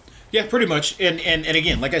 Yeah, pretty much. And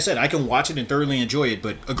again, like I said, I can watch it and thoroughly enjoy it,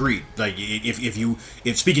 but agreed. Like,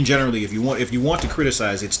 if speaking generally, if you want to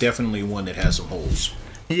criticize, it's definitely one that has some holes.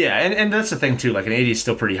 Yeah, and that's the thing too. Like, an 80 is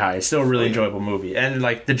still pretty high. It's still a really enjoyable movie, and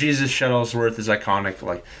like the Jesus Shuttlesworth is iconic.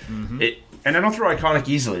 Like it, and I don't throw iconic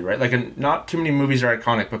easily, right? Like, not too many movies are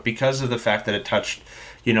iconic, but because of the fact that it touched,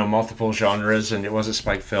 multiple genres and it was a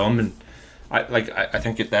Spike film, and I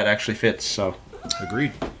think that actually fits. So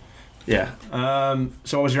agreed. Yeah.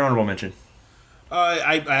 So what was your honorable mention?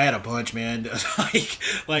 I had a bunch, man. like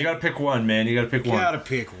you gotta pick one, man. You gotta pick one. Gotta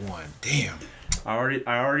pick one. Damn. I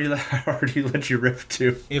already let you rip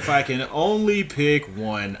too. If I can only pick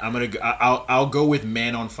one, I'll go with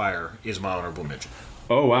Man on Fire is my honorable mention.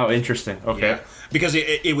 Oh wow, interesting. Okay. Yeah, because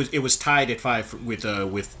it was tied at 5 with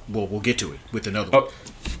we'll get to it with another one.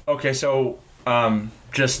 Okay, so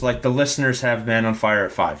just like the listeners have Man on Fire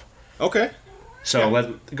at 5. Okay.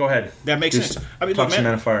 So go ahead. That makes sense. I mean, talk some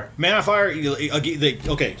Man on Fire. Man on Fire.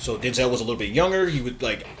 Okay, so Denzel was a little bit younger. He would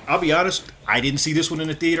I'll be honest, I didn't see this one in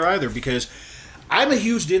the theater either because I'm a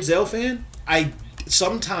huge Denzel fan. I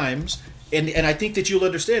sometimes, and I think that you'll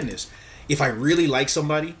understand this. If I really like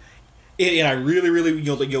somebody, and I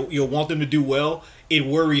really want them to do well. It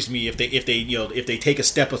worries me if they take a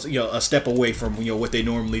step away from what they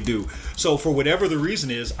normally do. So for whatever the reason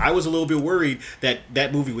is, I was a little bit worried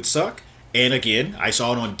that movie would suck. And again, I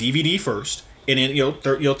saw it on DVD first, and then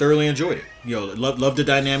thoroughly enjoyed it. Love the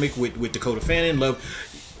dynamic with Dakota Fanning.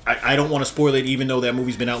 I don't want to spoil it, even though that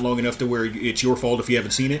movie's been out long enough to where it's your fault if you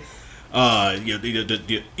haven't seen it.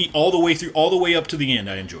 All the way through, all the way up to the end,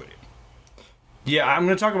 I enjoyed it. Yeah, I'm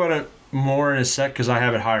going to talk about it more in a sec because I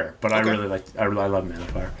have it higher, but Okay. I love Man on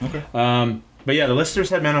Fire. Okay. But yeah, the listeners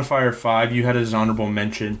had Man on Fire 5. You had it as an honorable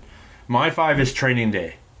mention. My 5 is Training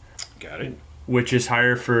Day, Got it. which is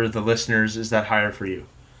higher for the listeners. Is that higher for you?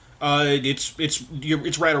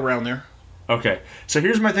 It's right around there. Okay, so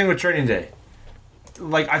here's my thing with Training Day.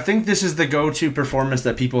 Like, I think this is the go-to performance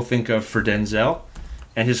that people think of for Denzel,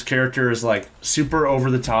 and his character is like super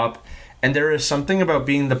over the top, and there is something about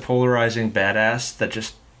being the polarizing badass that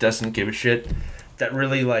just doesn't give a shit. That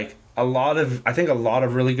really, like, I think a lot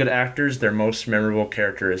of really good actors, their most memorable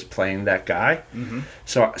character is playing that guy. Mm-hmm.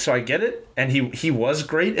 So I get it, and he was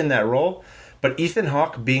great in that role, but Ethan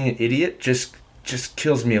Hawke being an idiot just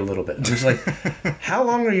kills me a little bit. I'm just like, how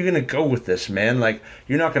long are you going to go with this, man? Like,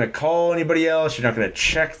 you're not going to call anybody else. You're not going to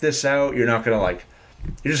check this out. You're not going to, like,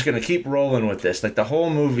 you're just going to keep rolling with this. Like, the whole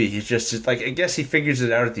movie, he's just, like, I guess he figures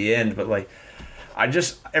it out at the end, but, like,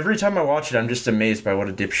 every time I watch it, I'm just amazed by what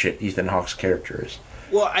a dipshit Ethan Hawke's character is.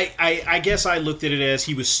 Well, I guess I looked at it as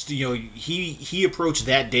he was, he approached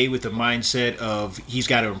that day with the mindset of he's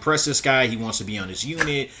got to impress this guy. He wants to be on his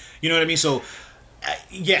unit. You know what I mean? So,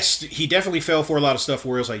 yes, he definitely fell for a lot of stuff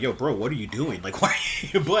where it's like, yo, bro, what are you doing? Like, why?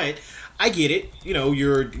 But I get it.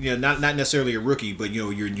 You're not necessarily a rookie, but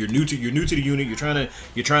you're new to the unit. You're trying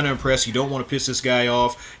to impress. You don't want to piss this guy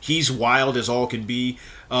off. He's wild as all can be.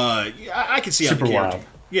 I can see how Super the character. wild.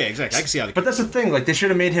 Yeah, exactly. I can see how. But that's the thing. Like, they should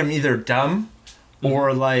have made him either dumb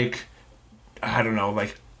or, like, I don't know,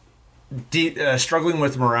 like, struggling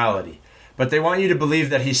with morality. But they want you to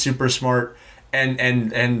believe that he's super smart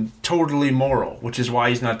and totally moral, which is why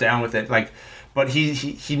he's not down with it. Like, but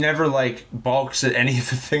he never, like, balks at any of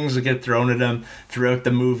the things that get thrown at him throughout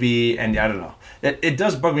the movie. And I don't know. It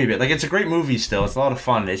does bug me a bit. Like, it's a great movie still. It's a lot of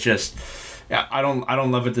fun. It's just, yeah, I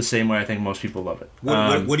don't love it the same way I think most people love it.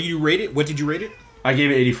 What do you rate it? What did you rate it? I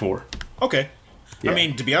gave it 84. Okay. Yeah. I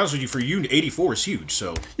mean, to be honest with you, for you, 84 is huge.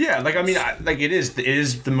 So yeah, like, I mean, it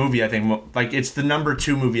is the movie I think, like, it's the number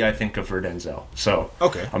 2 movie I think of for Denzel. So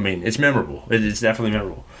okay, I mean, it's memorable. It's definitely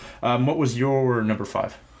memorable. What was your number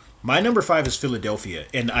 5? My number 5 is Philadelphia,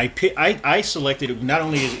 and I selected. Not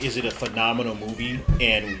only is it a phenomenal movie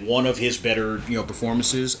and one of his better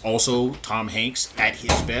performances, also Tom Hanks at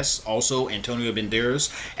his best, also Antonio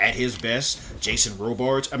Banderas at his best, Jason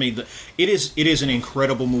Robards. I mean, it is an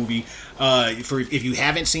incredible movie. If you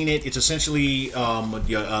haven't seen it, it's essentially a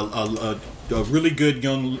really good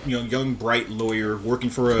young bright lawyer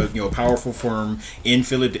working for a powerful firm in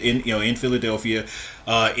Philadelphia.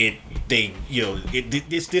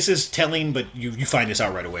 This is telling, but you find this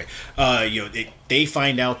out right away. They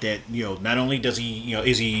find out that not only does he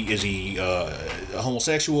is he a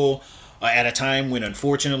homosexual at a time when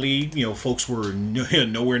unfortunately folks were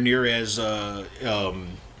nowhere near as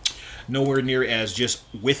just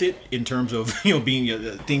with it in terms of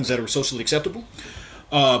being things that are socially acceptable.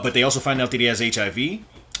 But they also find out that he has HIV.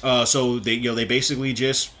 So they basically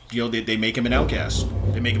just they make him an outcast.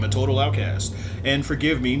 They make him a total outcast. And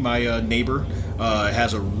forgive me, my neighbor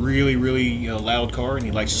has a really loud car, and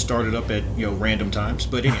he likes to start it up at random times.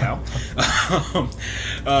 But anyhow,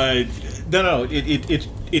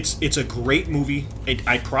 it's a great movie.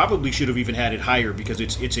 I probably should have even had it higher because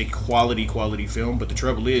it's a quality film. But the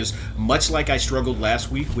trouble is, much like I struggled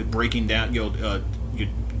last week with breaking down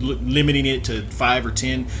limiting it to 5 or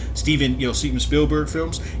 10 Steven Spielberg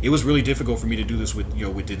films, it was really difficult for me to do this with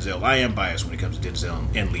Denzel. I am biased when it comes to Denzel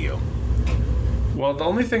and Leo. Well, the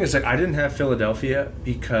only thing is that I didn't have Philadelphia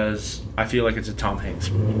because I feel like it's a Tom Hanks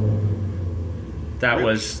movie. That Really?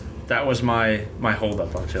 was my hold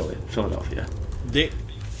up on Philadelphia.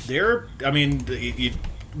 I mean,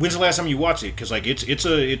 when's the last time you watched it? Because like it's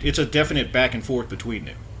a definite back and forth between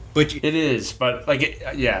them. But It is, but like,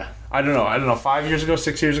 yeah, I don't know, 5 years ago,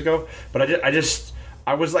 6 years ago, but I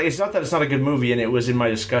was like, it's not that it's not a good movie, and it was in my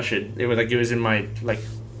discussion. It was in my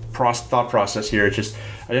thought process here. It just,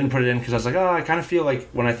 I didn't put it in because I was like, I kind of feel like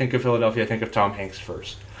when I think of Philadelphia, I think of Tom Hanks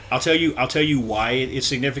first. I'll tell you why it's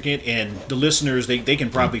significant, and the listeners they can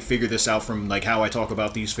probably figure this out from like how I talk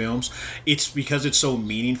about these films. It's because it's so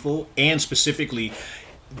meaningful, and specifically,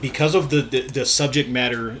 because of the subject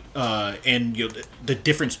matter and the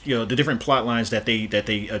different plot lines that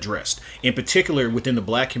they addressed, in particular within the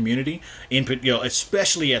black community,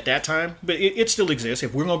 especially at that time, but it still exists.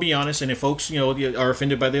 If we're gonna be honest, and if folks are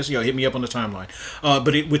offended by this, hit me up on the timeline.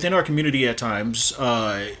 But within our community at times,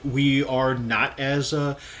 we are not as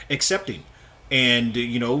accepting. And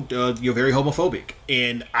you're very homophobic,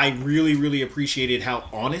 and I really, really appreciated how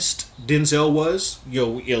honest Denzel was.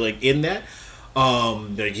 Like in that.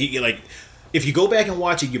 If you go back and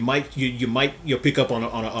watch it, you might pick up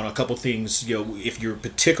on a couple things. If you're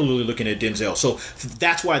particularly looking at Denzel, so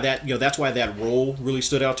that's why that role really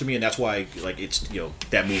stood out to me, and that's why it's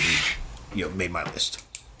that movie made my list.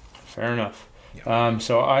 Fair enough. Yeah.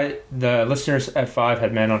 So the listeners at 5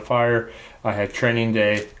 had Man on Fire, I had Training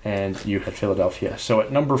Day, and you had Philadelphia. So at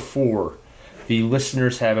number 4, the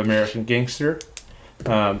listeners have American Gangster.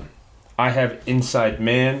 I have Inside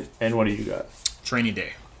Man, and what do you got? Training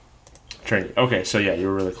Day. Okay, so yeah, you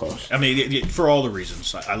were really close. I mean, for all the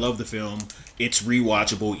reasons. I love the film. It's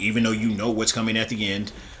rewatchable, even though you know what's coming at the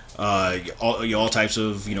end. All types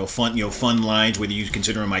of fun lines, whether you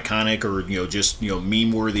consider them iconic or just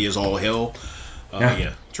meme worthy as all hell.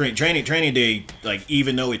 Yeah. Training Day,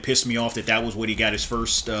 even though it pissed me off that was what he got his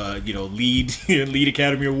first lead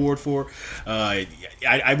Academy Award for, I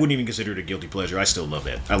wouldn't even consider it a guilty pleasure. I still love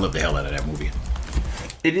that. I love the hell out of that movie.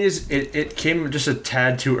 It came just a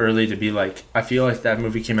tad too early to be like, I feel like that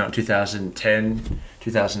movie came out in 2010,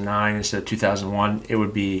 2009 instead of 2001. It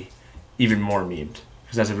would be even more memed,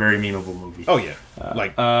 because that's a very memeable movie. Oh yeah,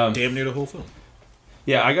 damn near the whole film.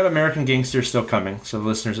 Yeah, I got American Gangster still coming. So the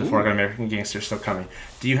listeners at 4 got American Gangster still coming.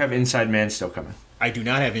 Do you have Inside Man still coming? I do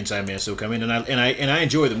not have Inside Man still coming, and I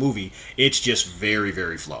enjoy the movie. It's just very,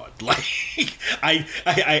 very flawed.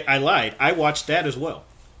 I lied. I watched that as well.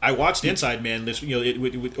 I watched Inside Man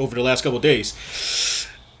over the last couple of days.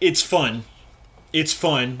 It's fun.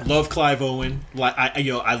 Love Clive Owen.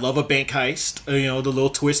 I love a bank heist. The little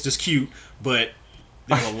twist is cute, but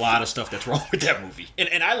there's a lot of stuff that's wrong with that movie.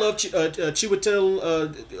 And I love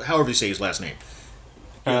Chiwetel, however you say his last name.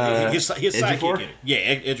 His sidekick in it.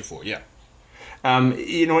 Yeah, Ejiofor, yeah.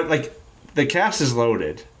 You know what? The cast is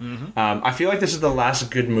loaded. Mm-hmm. I feel like this is the last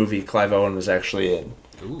good movie Clive Owen was actually in.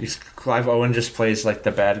 Ooh. Because Clive Owen just plays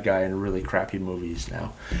the bad guy in really crappy movies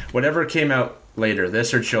now. Whatever came out later,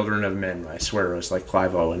 this or Children of Men, I swear it was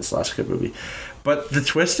Clive Owen's last good movie. But the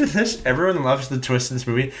twist in this, everyone loves the twist in this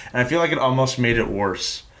movie, and I feel like it almost made it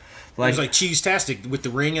worse. It was cheese-tastic with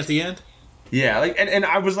the ring at the end? Yeah, and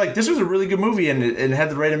I was like, this was a really good movie, and it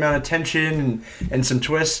had the right amount of tension and some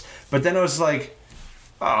twists, but then it was like,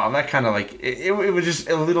 oh, that kind of it was just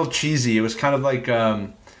a little cheesy. It was kind of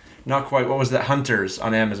not quite, what was that, Hunters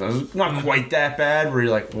on Amazon. It was not quite that bad, where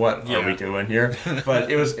you're like, what are we doing here?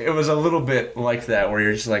 But it was a little bit like that, where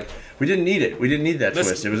you're just like, we didn't need it. We didn't need that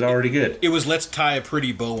twist. It was already good. It was, let's tie a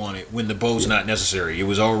pretty bow on it when the bow's not necessary. It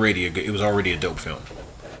was already a dope film.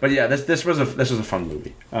 But yeah, this was a fun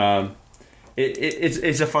movie.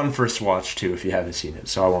 It's a fun first watch too if you haven't seen it.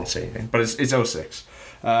 So I won't say anything. But it's 06.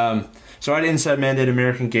 So I had Inside Man, did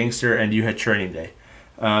American Gangster, and you had Training Day.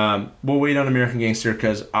 We'll wait on American Gangster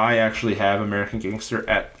because I actually have American Gangster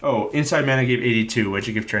at... Oh, Inside Man I gave 82. What'd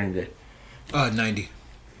you give Training Day? 90.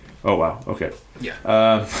 Oh, wow. Okay.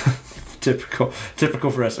 Yeah. Typical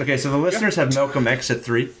for us. Okay, so the listeners have Malcolm X at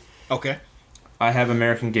 3. Okay. I have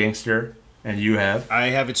American Gangster, and you have? I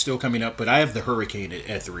have it still coming up, but I have The Hurricane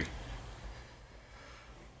at 3.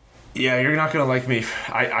 Yeah, you're not going to like me.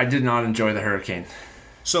 I did not enjoy The Hurricane.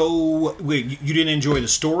 So, wait, you didn't enjoy the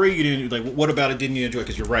story? You didn't what about it didn't you enjoy?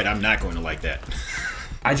 Because you're right, I'm not going to like that.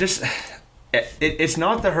 It's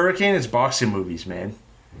not The Hurricane, it's boxing movies, man.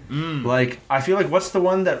 I feel like, what's the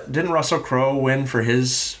one that, didn't Russell Crowe win for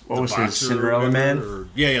his, his Cinderella Man?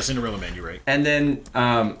 Yeah, Cinderella Man, you're right. And then,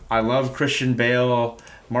 I love Christian Bale,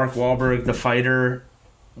 Mark Wahlberg, the fighter,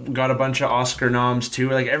 got a bunch of Oscar noms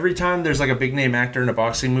too. Every time there's a big name actor in a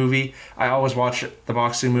boxing movie, I always watch the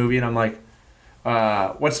boxing movie and I'm like,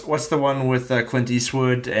 what's the one with Clint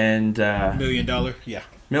Eastwood and $1 Million? Yeah. $1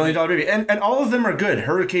 Million Baby. And all of them are good.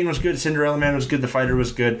 Hurricane was good, Cinderella Man was good, The Fighter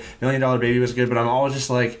was good, $1 Million Baby was good, but I'm always just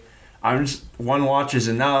one watch is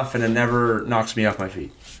enough and it never knocks me off my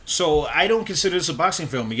feet. So I don't consider this a boxing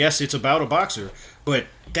film. Yes, it's about a boxer, but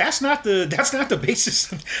that's not the basis.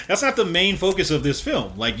 That's not the main focus of this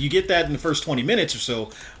film. You get that in the first 20 minutes or so,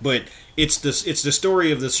 but it's the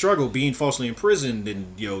story of the struggle, being falsely imprisoned,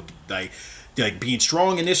 and being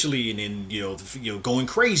strong initially, and then going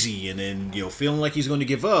crazy, and then feeling like he's going to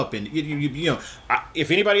give up, and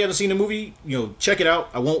if anybody hasn't seen the movie, check it out.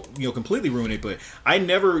 I won't completely ruin it, but I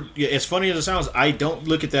never, as funny as it sounds, I don't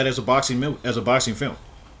look at that as a boxing film.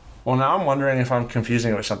 Well, now I'm wondering if I'm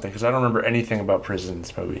confusing it with something because I don't remember anything about prison in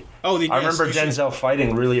this movie. Oh, I remember Denzel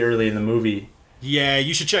fighting really early in the movie. Yeah,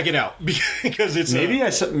 you should check it out because it's maybe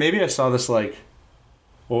I saw this like.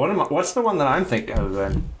 Well, what's the one that I'm thinking of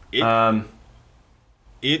then? Yeah,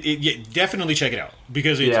 definitely check it out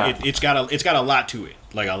because it's got a lot to it,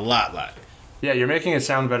 like a lot. Yeah, you're making it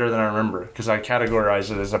sound better than I remember because I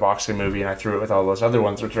categorized it as a boxing movie and I threw it with all those other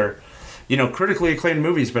ones which are, critically acclaimed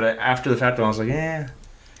movies. But after the fact, I was like, yeah.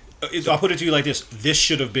 I'll put it to you like this: this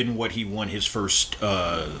should have been what he won his first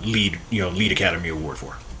lead Academy Award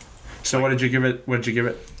for. So what did you give it?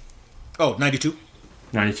 Oh, 92.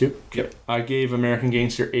 92. Yep. I gave American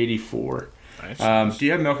Gangster 84. Nice. Do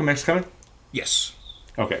you have Malcolm X coming? Yes.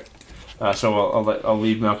 Okay. So I'll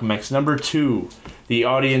leave Malcolm X. Number 2, the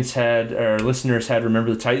listeners had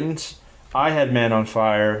Remember the Titans. I had Man on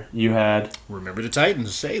Fire. You had Remember the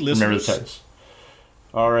Titans. Say, listeners. Remember the Titans.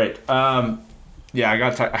 All right. Yeah, I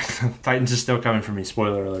got Titans is still coming for me.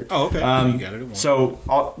 Spoiler alert. Oh, okay. You got it. So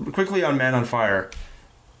quickly on Man on Fire,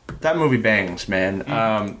 that movie bangs, man.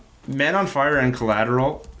 Man on Fire and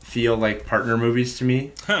Collateral feel like partner movies to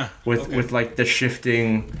me, with like the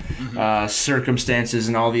shifting circumstances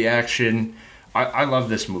and all the action. I love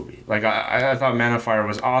this movie. Like I thought Man on Fire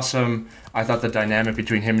was awesome. I thought the dynamic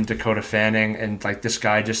between him and Dakota Fanning and like this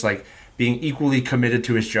guy just like being equally committed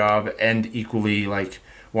to his job and equally like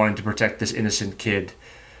wanting to protect this innocent kid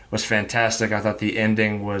was fantastic. I thought the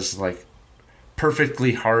ending was like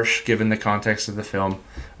perfectly harsh given the context of the film.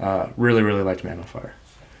 Really liked Man on Fire.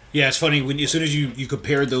 Yeah, it's funny as soon as you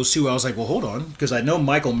compared those two, I was like, well, hold on, because I know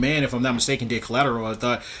Michael Mann, if I'm not mistaken, did Collateral. I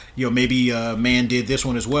thought maybe Mann did this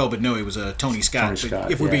one as well, but no, it was Tony Scott.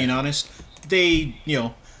 If we're being honest, they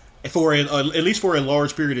for at least for a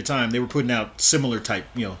large period of time, they were putting out similar type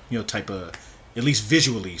at least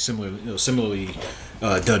visually similarly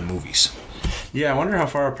done movies. Yeah, I wonder how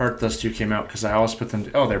far apart those two came out because I always put them.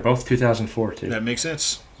 They're both 2004 too. That makes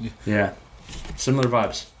sense. Yeah, similar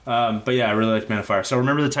vibes. But yeah, I really liked Man on Fire. So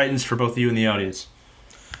Remember the Titans for both of you in the audience.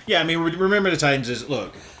 Yeah, I mean, Remember the Titans is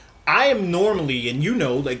look. I am normally, and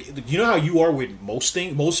how you are with most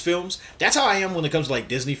films. That's how I am when it comes to like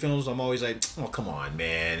Disney films. I'm always like, oh come on,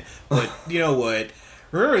 man. But you know what?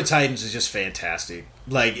 Remember the Titans is just fantastic.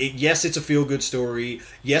 Like, yes, it's a feel-good story.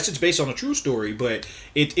 Yes, it's based on a true story, but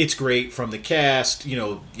it's great from the cast,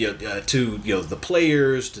 to the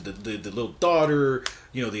players, to the little daughter,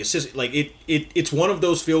 the assistant. Like, it's one of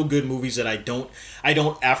those feel-good movies that I don't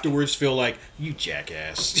afterwards feel like, you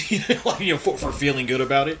jackass, for feeling good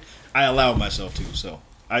about it. I allow myself to, so.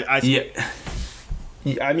 What'd you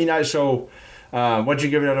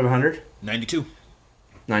give it out of 100? 92.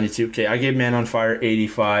 92. Okay, I gave Man on Fire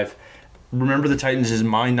 85. Remember the Titans is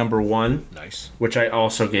my number 1. Nice. Which I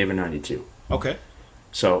also gave a 92. Okay.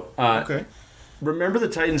 So, okay. Remember the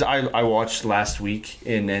Titans I watched last week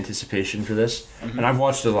in anticipation for this, and I've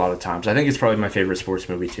watched it a lot of times. I think it's probably my favorite sports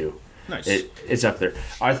movie too. Nice. It's up there.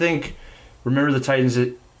 I think Remember the Titans,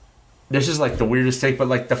 this is like the weirdest take, but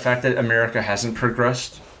like the fact that America hasn't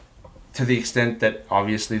progressed to the extent that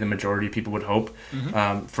obviously the majority of people would hope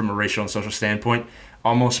from a racial and social standpoint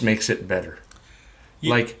almost makes it better.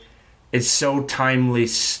 Yeah. Like, it's so timely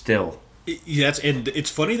still. Yes, and it's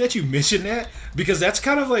funny that you mentioned that because that's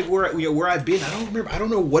kind of like where I've been. I don't remember. I don't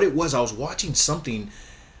know what it was. I was watching something,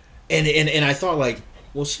 and I thought like,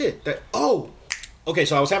 well, shit. Okay.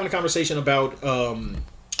 So I was having a conversation about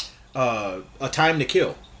A Time to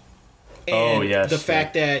Kill. And the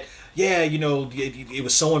fact that it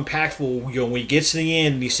was so impactful. When he gets to the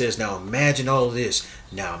end, and he says, "Now imagine all of this.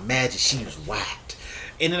 Now imagine she was white."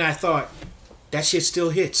 And then I thought, that shit still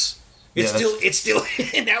hits. It's still,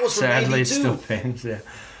 and that was from sadly 92. It still pains. Yeah.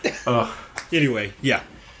 Anyway, yeah,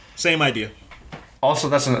 same idea. Also,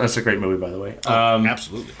 that's a great movie, by the way.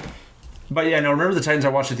 Absolutely. But yeah, no. Remember the Titans? I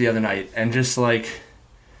watched it the other night, and just like,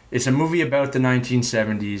 it's a movie about the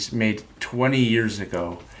 1970s, made 20 years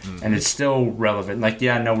ago, and it's still relevant. Like,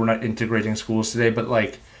 yeah, no, we're not integrating schools today, but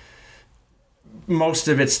like, most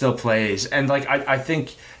of it still plays, and like, I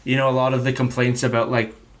think a lot of the complaints about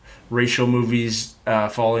like racial movies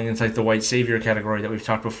falling into like the white savior category that we've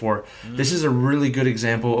talked before. This is a really good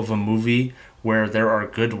example of a movie where there are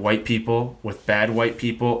good white people with bad white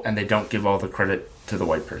people, and they don't give all the credit to the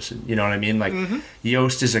white person. You know what I mean? Like,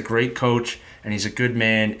 Yost is a great coach, and he's a good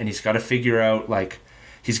man, and he's got to figure out, like,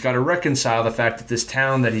 he's got to reconcile the fact that this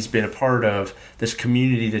town that he's been a part of, this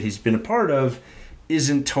community that he's been a part of,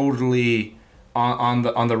 isn't totally on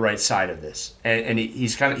the right side of this, and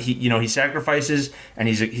he's kind of he sacrifices, and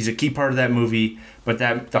he's a key part of that movie, but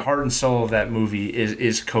that the heart and soul of that movie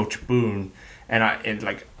is Coach Boone, and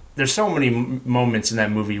there's so many moments in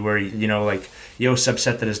that movie where, you know, like, Yost's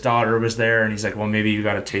upset that his daughter was there, and he's like, well, maybe you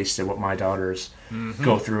got to taste it, what my daughters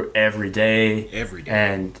go through every day. Every day.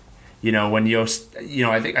 And, you know, when Yost, you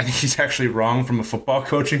know, I think he's actually wrong from a football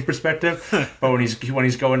coaching perspective, but when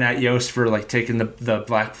he's going at Yost for, like, taking the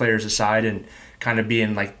black players aside and kind of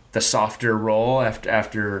being, like, the softer role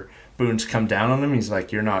after Boone's come down on him, he's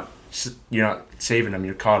like, you're not saving him,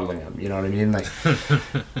 you're coddling him, you know what I mean? Like,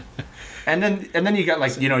 and then you got,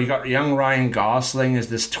 like, you know, you got young Ryan Gosling as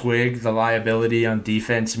this twig, the liability on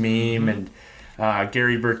defense meme, and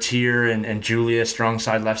Gary Bertier and Julia strong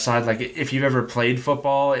side left side. Like, if you've ever played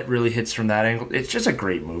football, it really hits from that angle. It's just a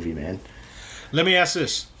great movie, man. Let me ask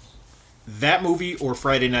this: that movie or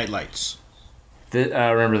Friday Night Lights?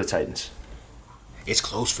 Remember the Titans. It's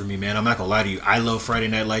close for me, man. I'm not gonna lie to you. I love Friday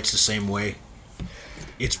Night Lights the same way.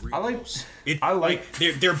 It's real I like. close. I like.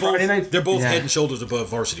 They're both yeah. head and shoulders above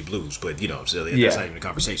Varsity Blues, but you know, so that's Yeah. not even a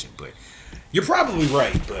conversation. But you're probably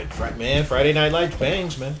right. But Friday Night Lights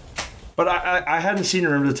bangs, man. But I hadn't seen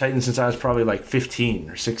Remember the Titans since I was probably like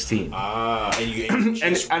 15 or 16.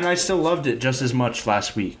 And I still loved it just as much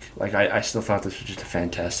last week. Like, I still thought this was just a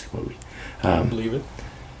fantastic movie. I believe it.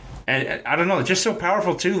 And I don't know, it's just so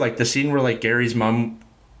powerful too. Like the scene where, like, Gary's mom,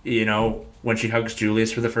 you know, when she hugs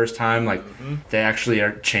Julius for the first time, like they actually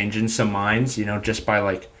are changing some minds, you know, just by,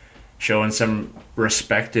 like, showing some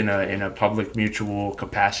respect in a public mutual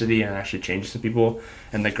capacity, and actually changes some people.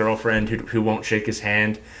 And the girlfriend who won't shake his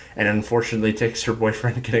hand, and unfortunately takes her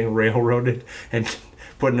boyfriend getting railroaded and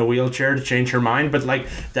put in a wheelchair to change her mind. But, like,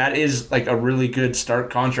 that is, like, a really good stark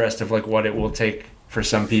contrast of, like, what it will take for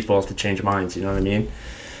some people to change minds. You know what I mean?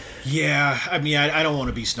 Yeah, I mean, I don't want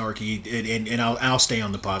to be snarky, and I'll stay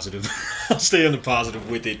on the positive. I'll stay on the positive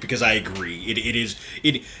with it because I agree.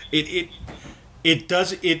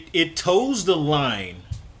 It toes the line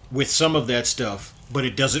with some of that stuff, but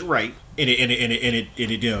it does it right, and it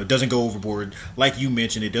you know, it doesn't go overboard. Like you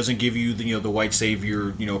mentioned, it doesn't give you the white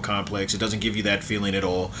savior, you know, complex. It doesn't give you that feeling at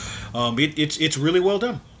all. It's really well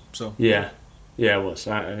done. So Yeah, it was.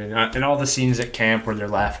 I mean, and all the scenes at camp where they're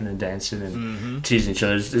laughing and dancing and teasing each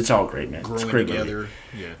other, it's all great, man. Growing it's great together,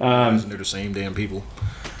 movie. realizing they're the same damn people.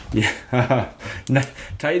 Yeah.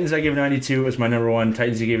 Titans, I gave 92 as my number one.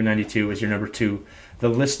 Titans, you gave 92 as your number two. The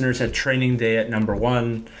listeners had Training Day at number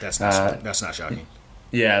one. That's not shocking.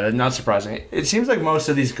 Yeah, not surprising. It seems like most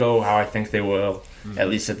of these go how I think they will, at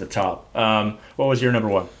least at the top. What was your number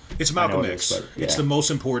one? It's Malcolm X. It's the most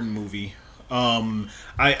important movie.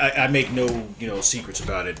 I make no secrets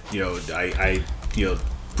about it. I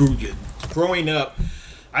growing up,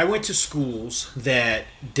 I went to schools that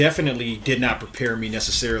definitely did not prepare me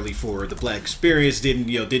necessarily for the black experience.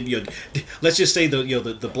 Let's just say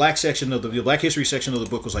the black section of the black history section of the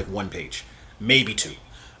book was like one page, maybe two.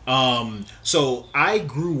 So I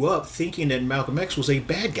grew up thinking that Malcolm X was a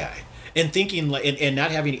bad guy. And thinking and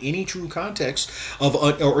not having any true context of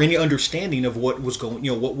or any understanding of what was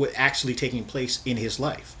what was actually taking place in his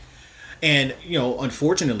life. And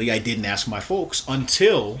unfortunately, I didn't ask my folks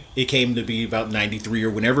until it came to be about 93 or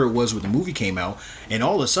whenever it was when the movie came out. And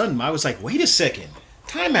all of a sudden, I was like, wait a second,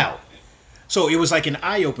 time out. So it was like an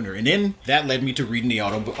eye opener, and then that led me to reading the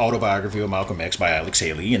autobiography of Malcolm X by Alex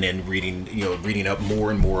Haley, and then reading up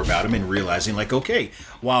more and more about him, and realizing, like, okay,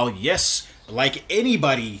 while yes, like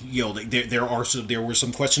anybody, there were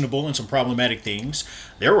some questionable and some problematic things,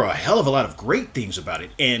 there were a hell of a lot of great things about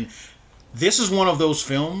it. And this is one of those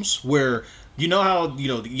films where, how,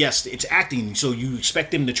 yes, it's acting, so you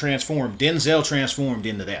expect him to transform. Denzel transformed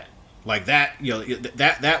into that. Like that,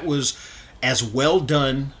 that was as well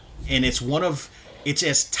done, and it's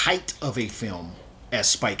as tight of a film as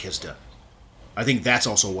Spike has done. I think that's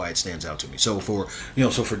also why it stands out to me. So for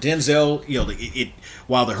Denzel,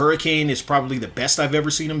 while The Hurricane is probably the best I've ever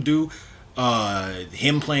seen him do,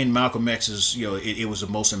 him playing Malcolm X is, it was the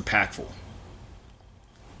most impactful.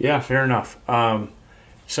 Yeah, fair enough.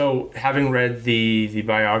 So having read the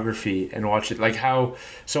biography and watched it, like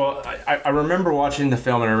I remember watching the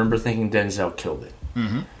film and I remember thinking Denzel killed it.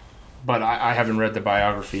 Mm-hmm. But I haven't read the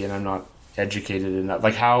biography and I'm not educated enough.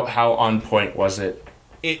 Like how on point was it?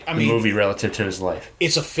 The movie relative to his life.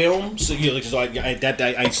 It's a film, so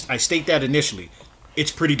I state that initially.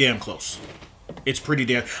 It's pretty damn close. It's pretty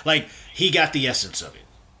damn he got the essence of it.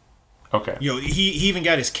 Okay. He even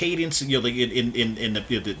got his cadence. In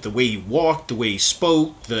the way he walked, the way he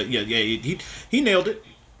spoke. He nailed it.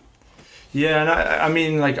 Yeah, and I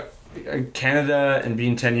mean, like Canada and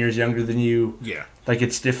being 10 years younger than you. Yeah. Like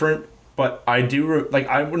it's different, but I do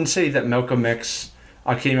I wouldn't say that Malcolm X.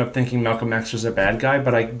 I came up thinking Malcolm X was a bad guy,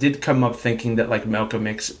 but I did come up thinking that like Malcolm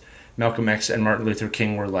X and Martin Luther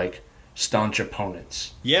King were like staunch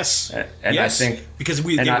opponents. Yes. And yes. I think because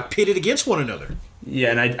they were pitted against one another.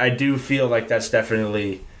 Yeah, and I do feel like that's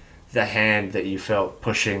definitely the hand that you felt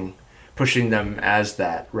pushing them as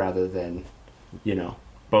that, rather than,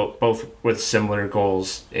 both with similar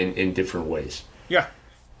goals in different ways. Yeah.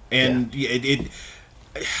 And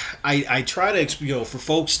I try to, for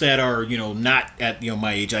folks that are, not at,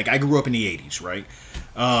 my age, like I grew up in the 80s, right?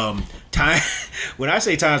 When I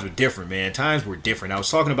say times were different, man, times were different. I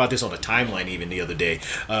was talking about this on the timeline even the other day,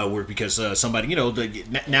 because somebody,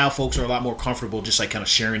 now folks are a lot more comfortable just like kind of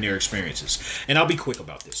sharing their experiences. And I'll be quick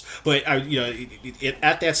about this, but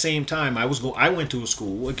at that same time, I went to a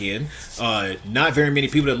school again. Not very many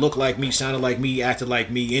people that looked like me, sounded like me, acted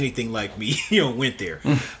like me, anything like me, went there.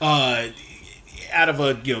 Out of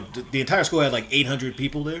the entire school had like 800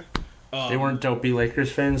 people there. They weren't dopey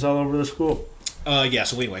Lakers fans all over the school. Yeah.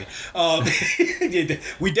 So anyway,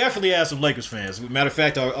 we definitely had some Lakers fans. Matter of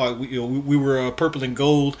fact, we were purple and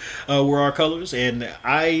gold were our colors, and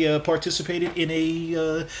I participated in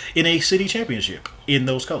a city championship in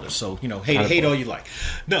those colors. So hate all you like.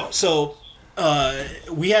 No. So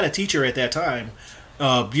we had a teacher at that time.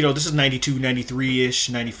 This is 92, 93-ish,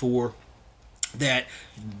 94. That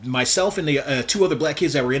myself and the two other black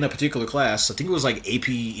kids that were in a particular class, I think it was like AP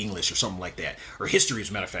English or something like that, or history as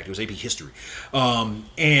a matter of fact, it was AP history. And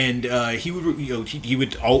he would,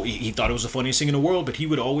 he thought it was the funniest thing in the world, but he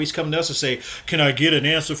would always come to us and say, "Can I get an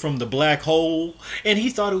answer from the black hole?" And he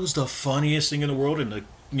thought it was the funniest thing in the world, and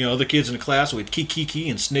the other kids in the class would kiki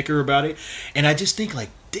and snicker about it. And I just think like,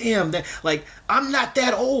 damn, that like I'm not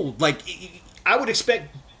that old. Like I would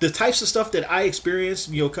expect the types of stuff that I experienced,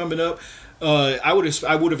 coming up. I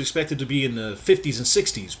would have expected to be in the 50s and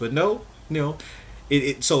 60s, but no.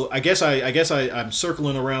 So I guess I'm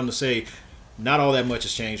circling around to say, not all that much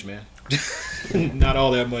has changed, man. Not all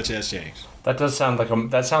that much has changed. That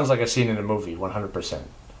sounds like a scene in a movie, 100%.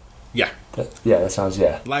 Yeah. That sounds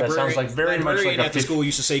that sounds like very much like at the school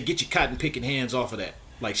used to say, "Get your cotton picking hands off of that."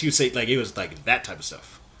 Like she would say, like it was like that type of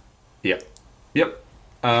stuff. Yep.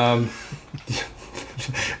 I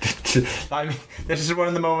mean, this is one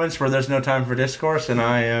of the moments where there's no time for discourse, and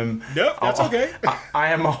I am. Nope, that's okay.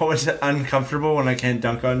 I am always uncomfortable when I can't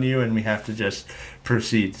dunk on you, and we have to just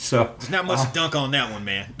proceed. So there's not much to dunk on that one,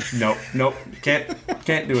 man. Nope, can't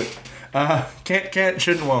do it. Can't,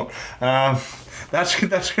 shouldn't, won't.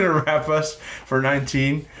 That's gonna wrap us for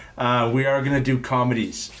 19. We are gonna do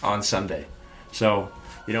comedies on Sunday, so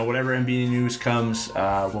whatever NBA news comes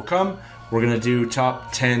will come. We're going to do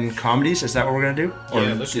top 10 comedies. Is that what we're going to do?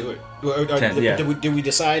 Yeah, let's do it. 10, yeah. Did we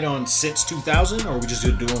decide on since 2000, or we just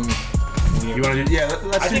do them? You want to do? Yeah,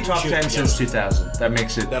 let's do top 10 since 2000. That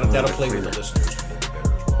makes it that'll play clearer. With the listeners a little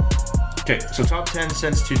better as well. Okay, so top 10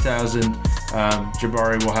 since 2000.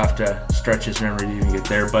 Jabari will have to stretch his memory to even get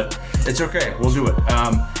there, but it's okay. We'll do it.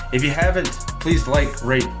 If you haven't, please like,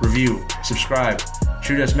 rate, review, subscribe,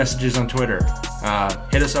 shoot us messages on Twitter,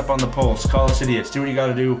 hit us up on the polls, call us idiots, do what you got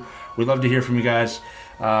to do. We'd love to hear from you guys.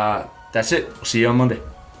 That's it. We'll see you on Monday.